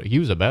 or what? He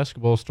was a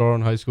basketball star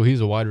in high school.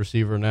 He's a wide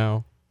receiver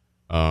now.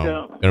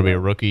 Gonna be a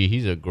rookie.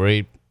 He's a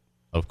great,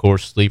 of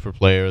course, sleeper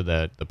player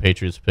that the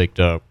Patriots picked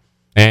up,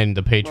 and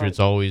the Patriots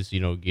always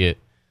get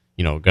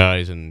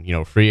guys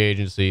in free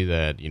agency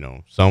that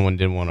someone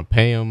didn't want to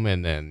pay them,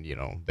 and then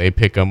they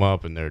pick them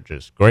up and they're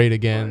just great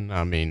again.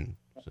 Right. I mean,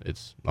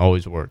 it's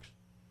always works.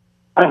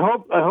 I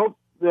hope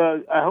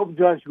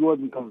Josh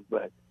Gordon comes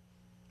back.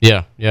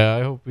 Yeah.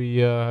 I hope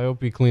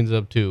he cleans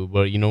up too.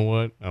 But you know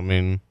what? I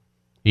mean,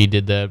 he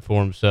did that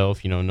for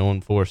himself. No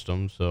one forced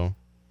him. So.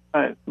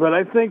 Right. But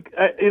I think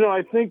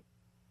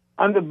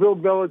under Bill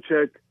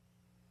Belichick,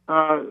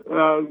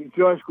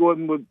 Josh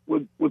Gordon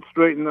would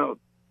straighten out.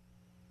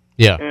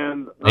 Yeah,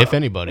 and if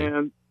anybody,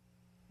 and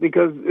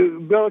because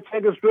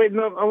Belichick has straightened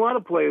out a lot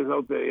of players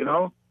out there,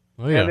 Oh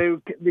yeah, and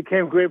they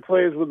became great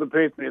players with the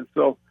Patriots.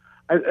 So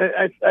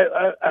I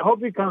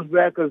hope he comes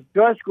back because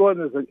Josh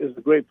Gordon is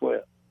a great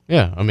player.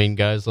 Yeah, I mean,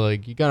 guys he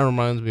kind of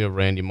reminds me of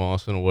Randy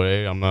Moss in a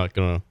way. I'm not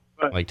gonna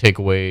take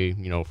away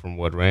from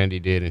what Randy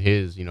did in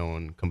his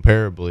and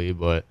comparably,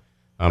 but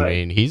I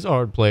mean he's a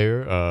hard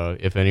player.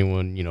 If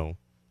anyone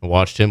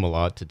watched him a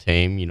lot to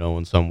tame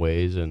in some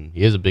ways, and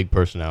he has a big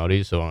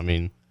personality. So I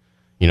mean.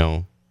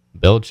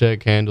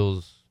 Belichick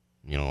handles,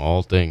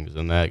 all things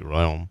in that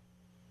realm.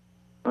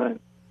 Right.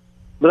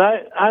 But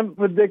I'm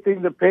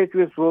predicting the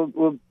Patriots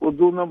will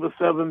do number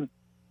 7,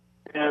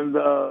 and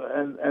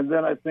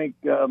then I think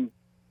I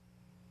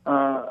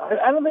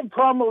don't think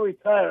Tom will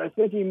retire. I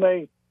think he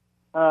may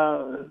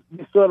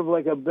be sort of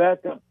like a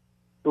backup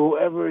to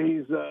whoever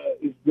he's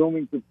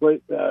grooming to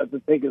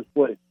take his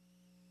place.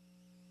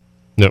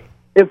 Yep.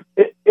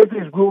 If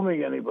he's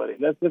grooming anybody,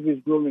 that's if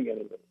he's grooming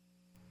anybody.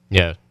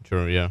 Yeah.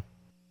 True. Yeah.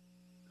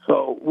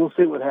 So we'll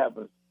see what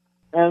happens.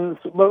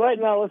 But right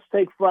now, let's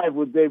take 5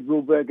 with Dave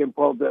Brubeck and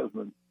Paul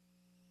Desmond.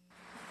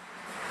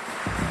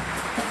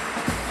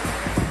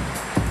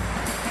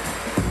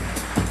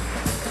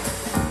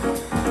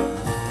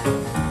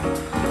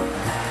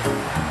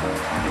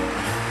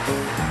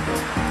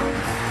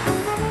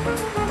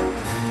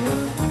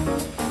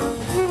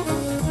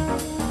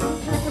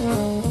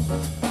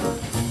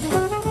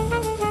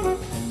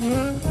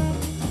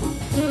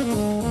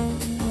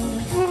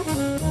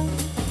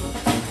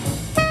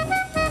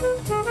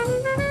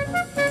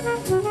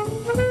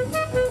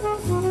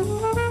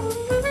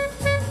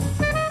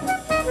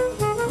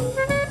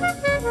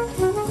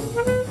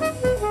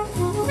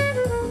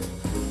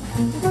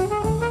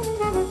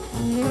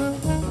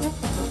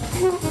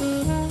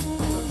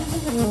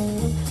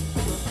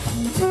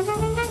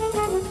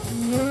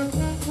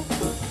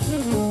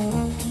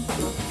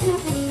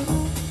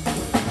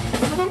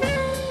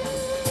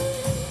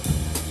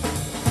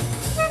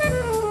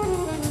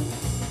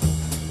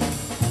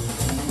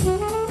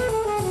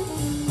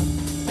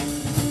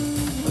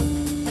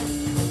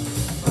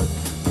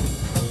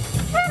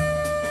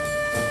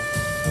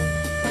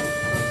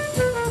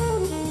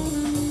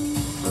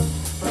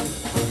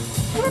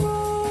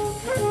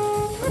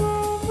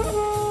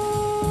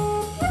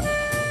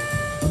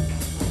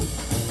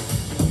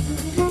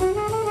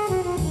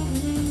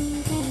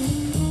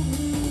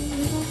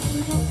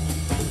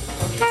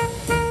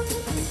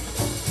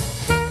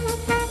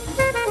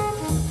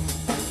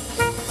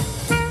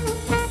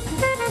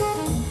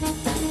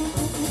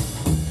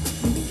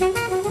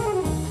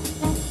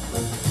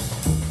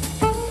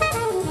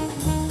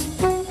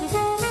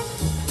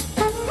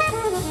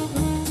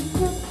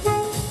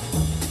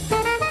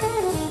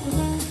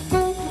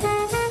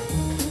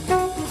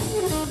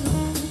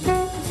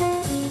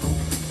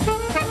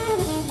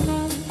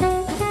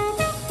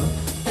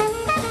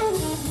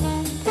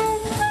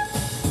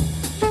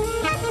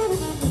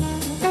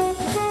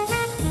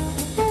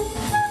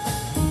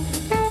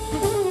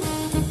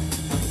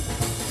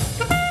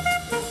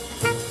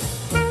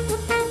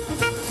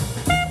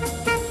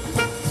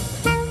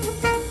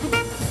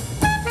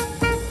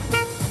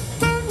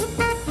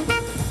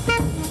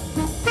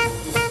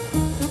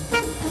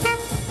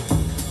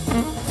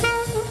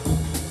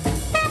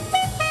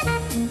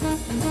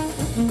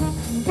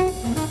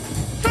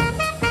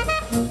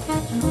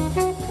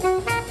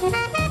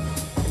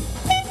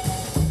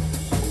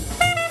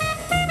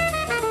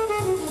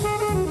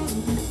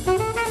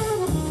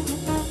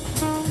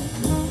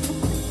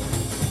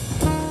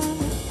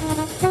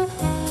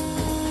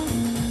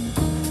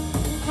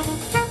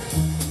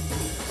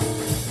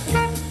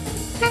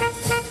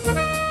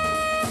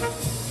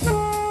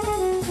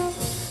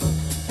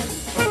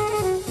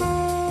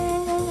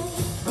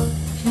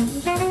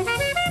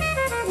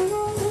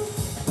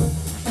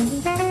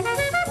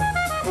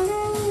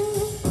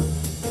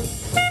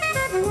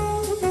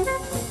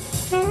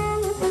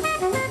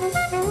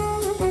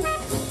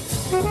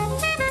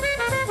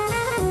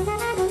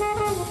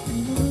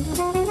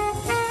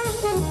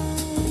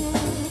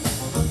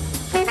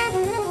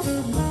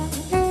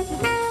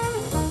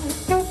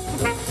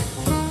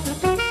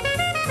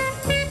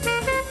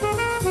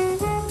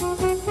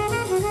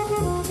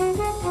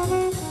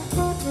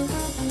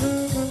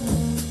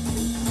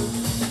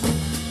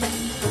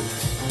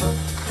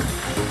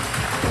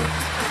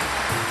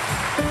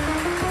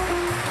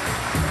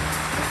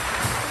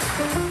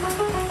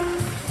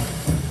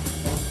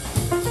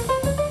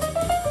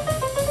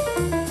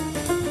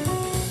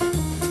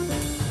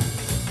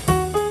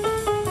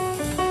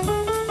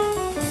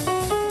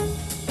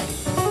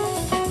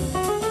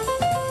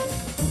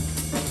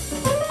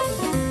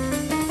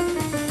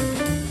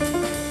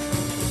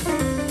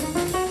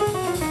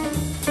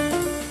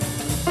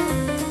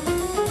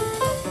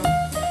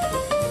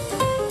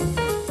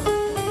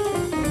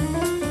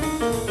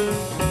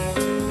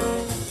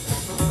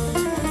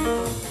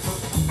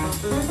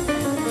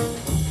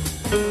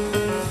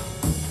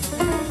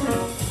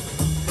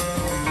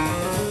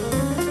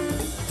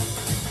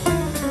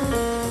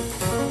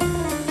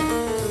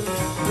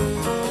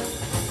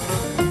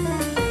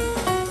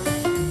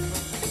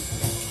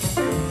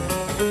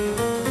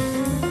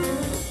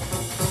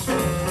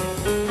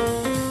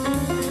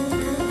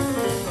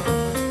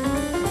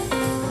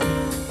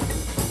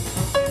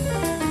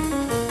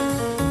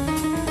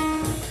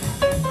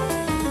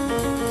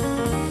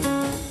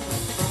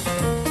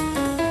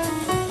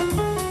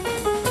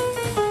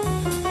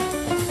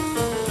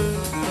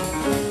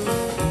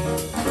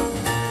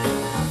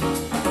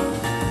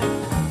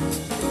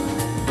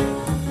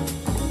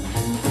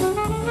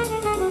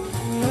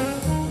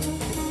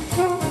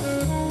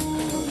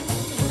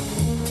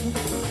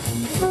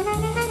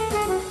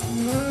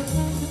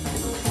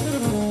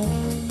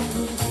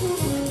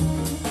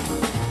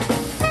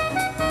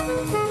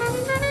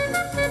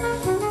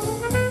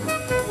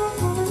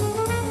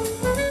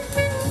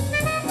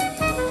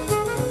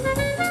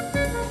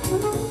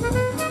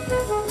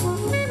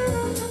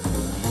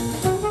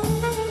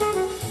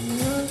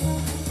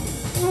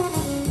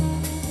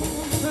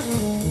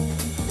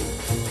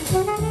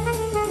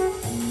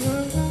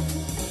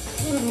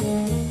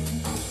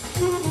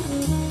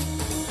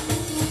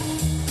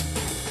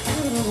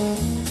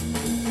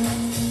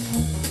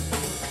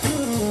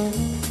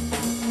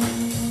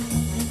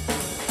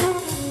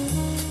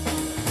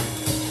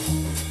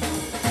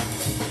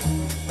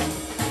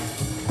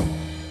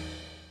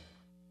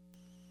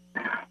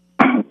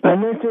 I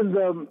mentioned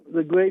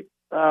the great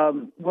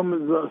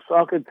women's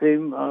soccer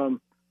team,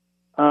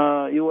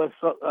 U.S.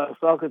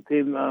 Soccer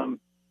team,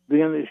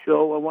 beginning of the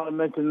show. I want to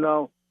mention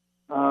now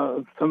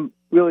some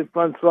really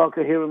fun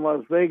soccer here in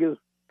Las Vegas.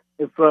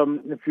 If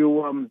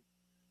you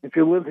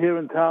live here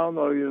in town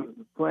or you're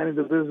planning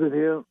to visit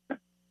here,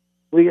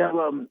 we have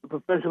a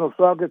professional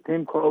soccer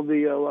team called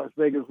the Las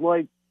Vegas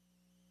Lights,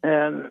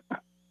 and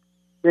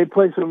they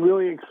play some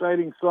really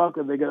exciting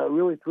soccer. They got a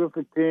really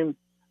terrific team.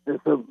 There's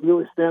some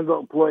really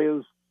standout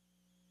players,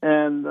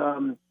 and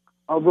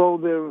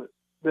although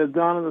they're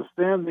down in the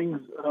standings,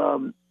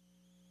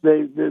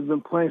 they've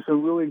been playing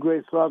some really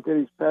great soccer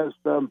these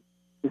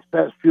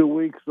past few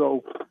weeks.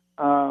 So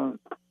I'm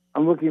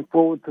looking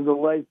forward to the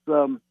Lights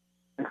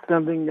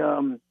extending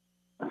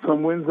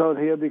some wins out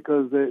here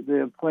because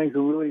they're playing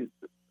some really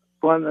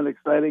fun and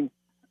exciting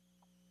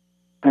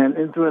and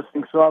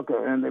interesting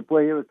soccer. And they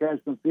play here at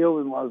Cashman Field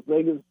in Las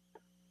Vegas.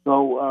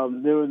 So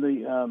they're in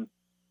the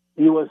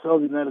USL,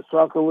 the United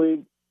Soccer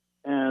League,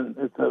 and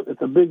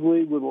it's a big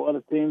league with a lot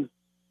of teams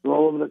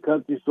all over the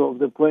country. So if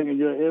they're playing in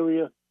your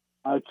area,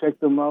 check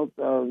them out,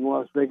 the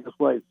Las Vegas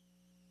Lights.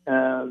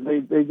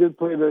 They did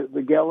play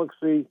the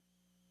Galaxy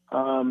 2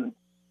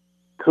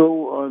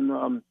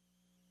 on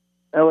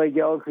LA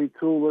Galaxy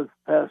 2 this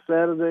past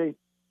Saturday,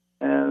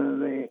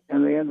 and they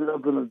ended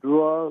up in a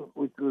draw,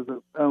 which was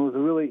a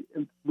really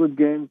good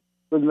game,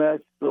 good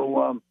match.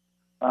 So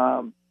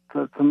some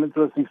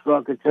interesting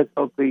soccer. Check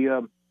out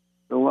the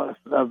Las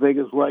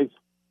Vegas Lights.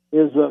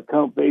 Here's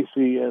Count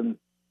Basie and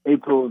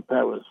April in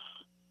Paris.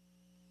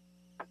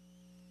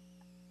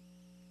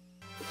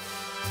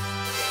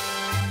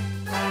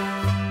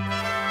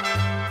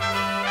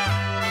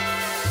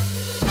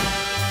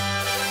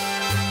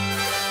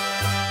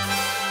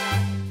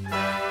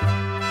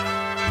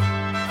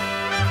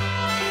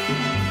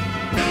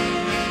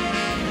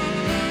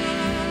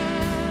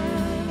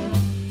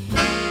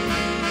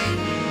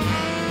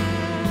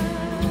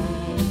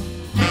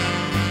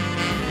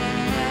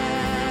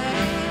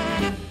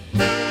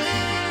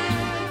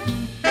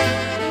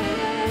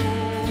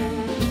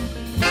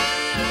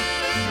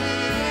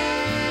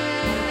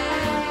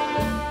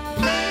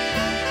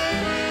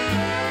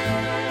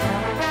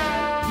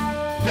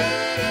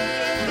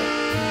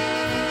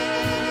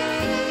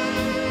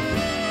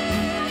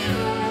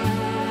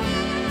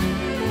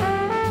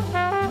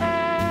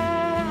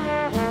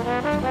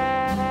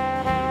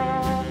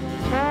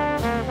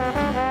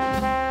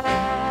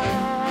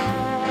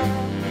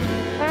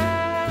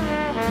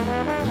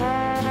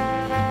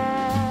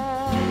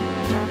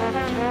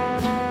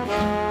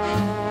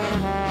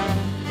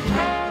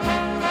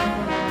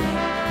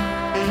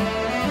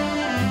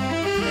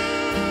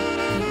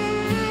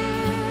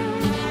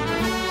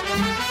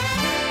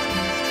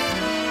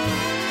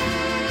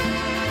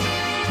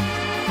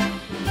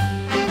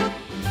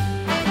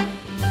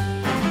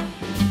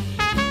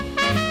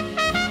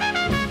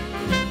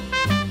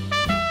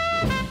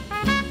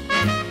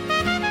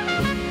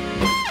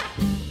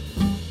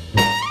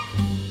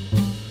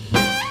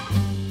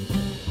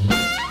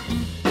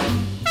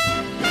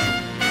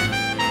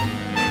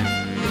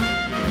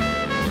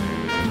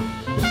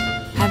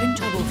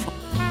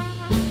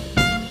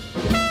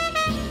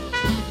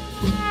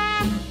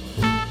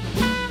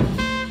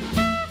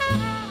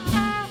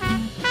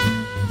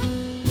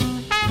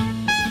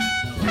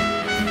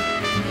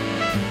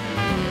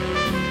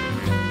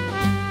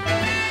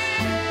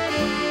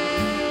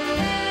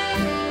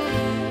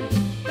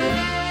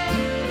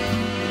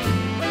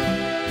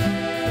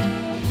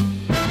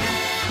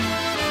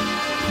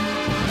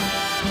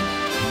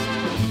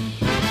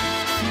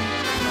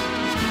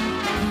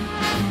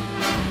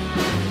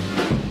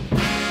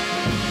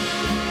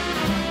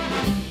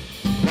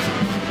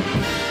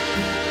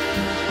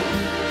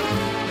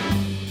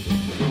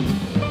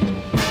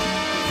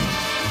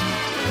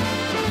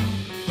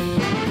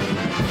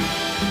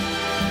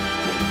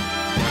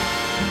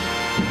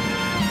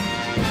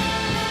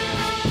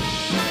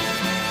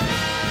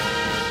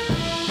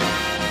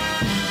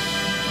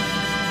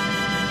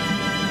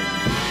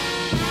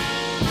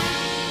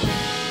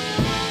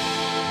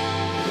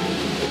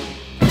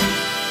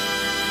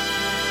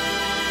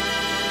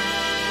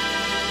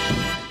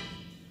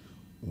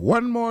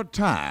 One more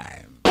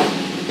time.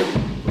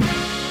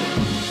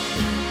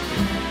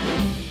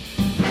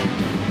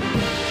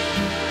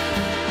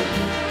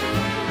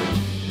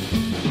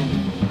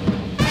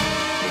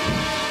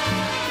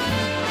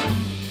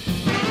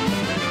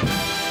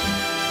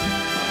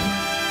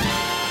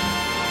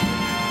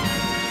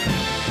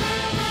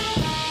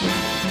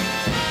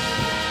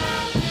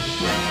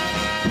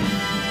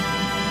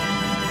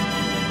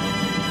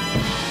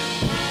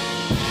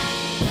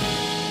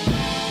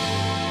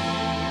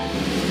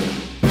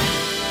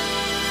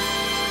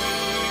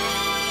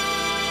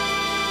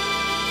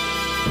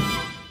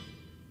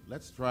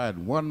 Let's try it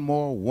one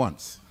more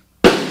once.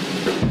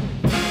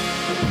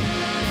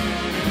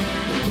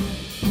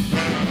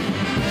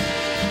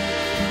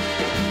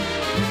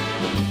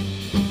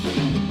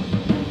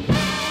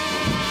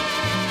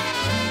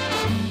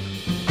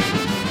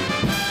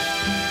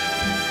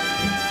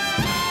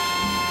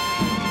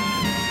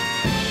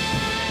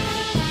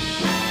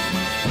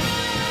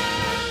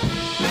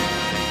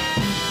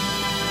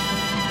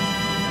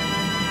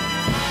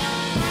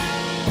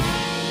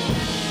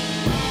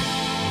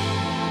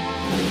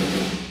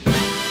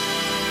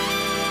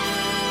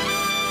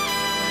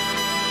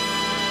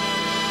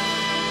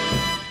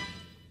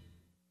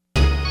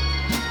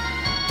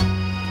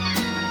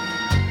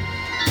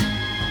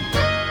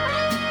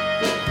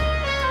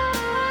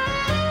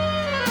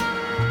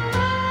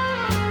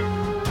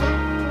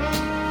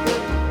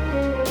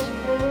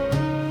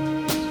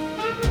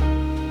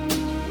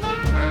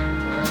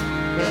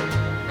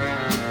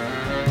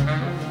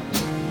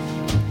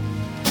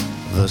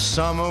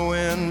 summer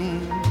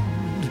wind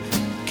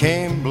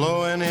came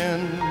blowing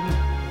in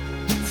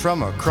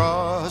from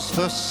across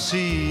the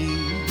sea.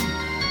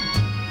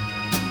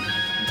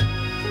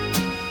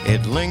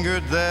 It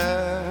lingered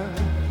there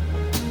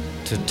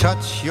to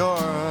touch your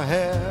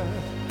hair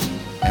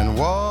and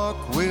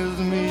walk with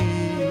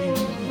me.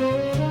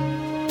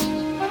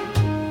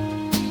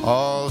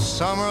 All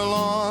summer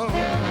long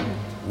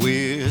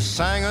we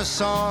sang a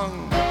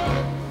song,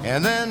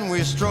 and then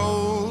we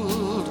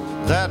strolled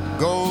that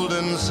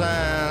golden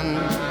sand.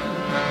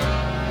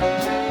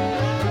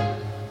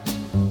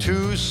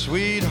 Two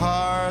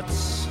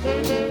sweethearts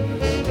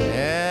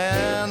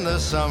and the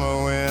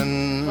summer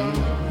wind,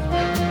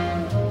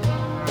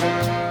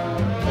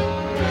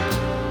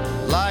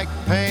 like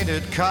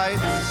painted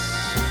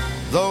kites,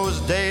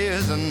 those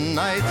days and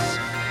nights,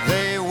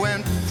 they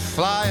went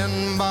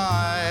flying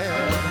by.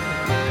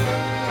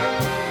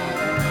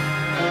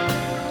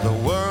 The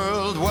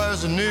world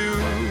was new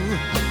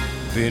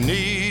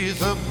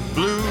beneath a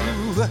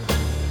blue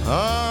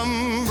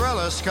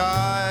umbrella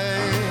sky.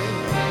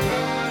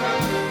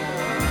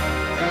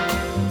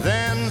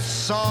 Then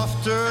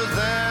softer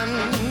than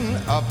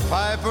a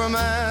piper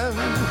man,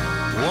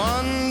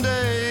 one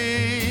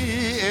day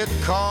it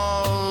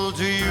called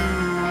to you.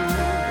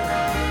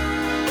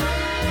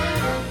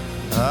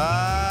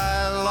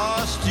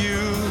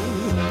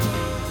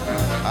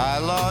 I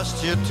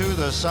lost you to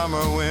the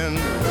summer wind.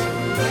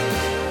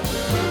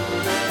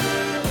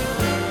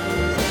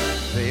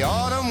 The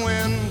autumn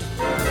wind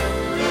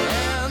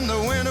and the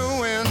winter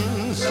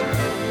winds,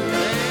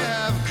 they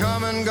have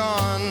come and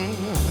gone.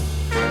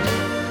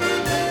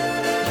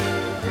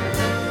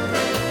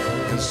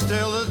 And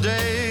still the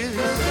days,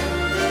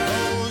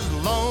 those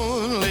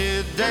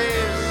lonely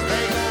days,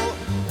 they go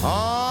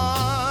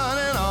on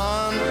and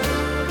on.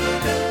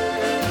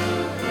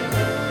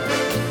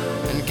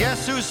 And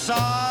guess who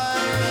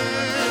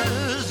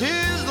sighs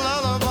his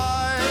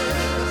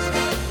lullabies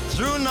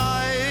through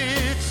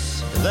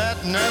nights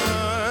that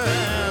never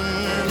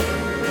end?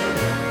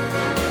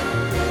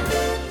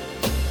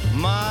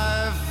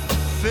 My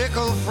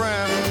fickle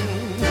friend,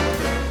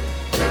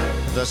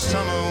 the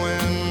summer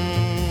wind.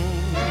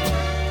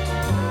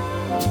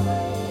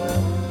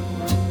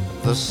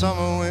 The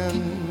summer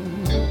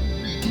wind,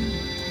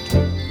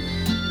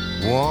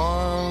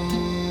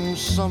 warm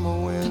summer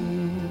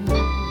wind,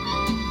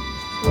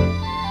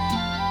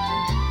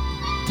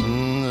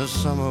 the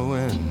summer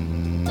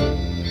wind.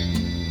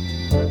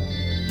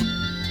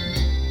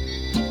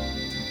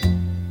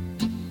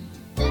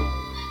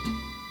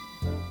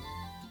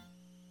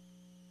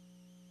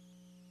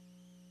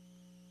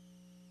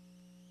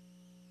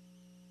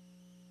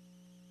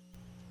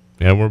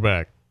 Yeah, we're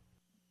back.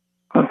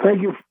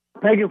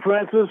 Thank you,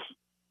 Francis,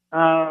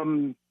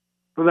 for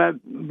that,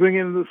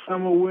 bringing the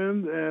summer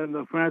wind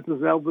and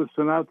Francis Elvis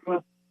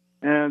Sinatra.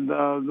 And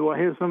do I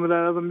hear some of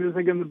that other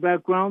music in the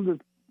background?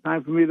 It's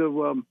time for me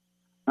to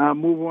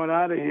move on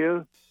out of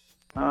here.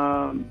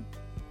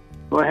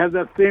 Do I have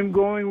that theme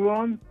going,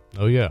 Ron?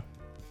 Oh, yeah.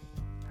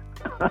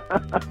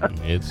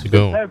 It's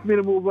going. Time for me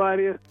to move out of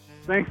here.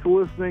 Thanks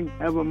for listening.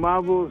 Have a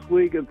marvelous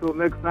week. Until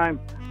next time,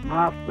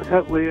 Marv,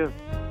 Cutler here.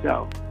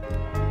 Ciao.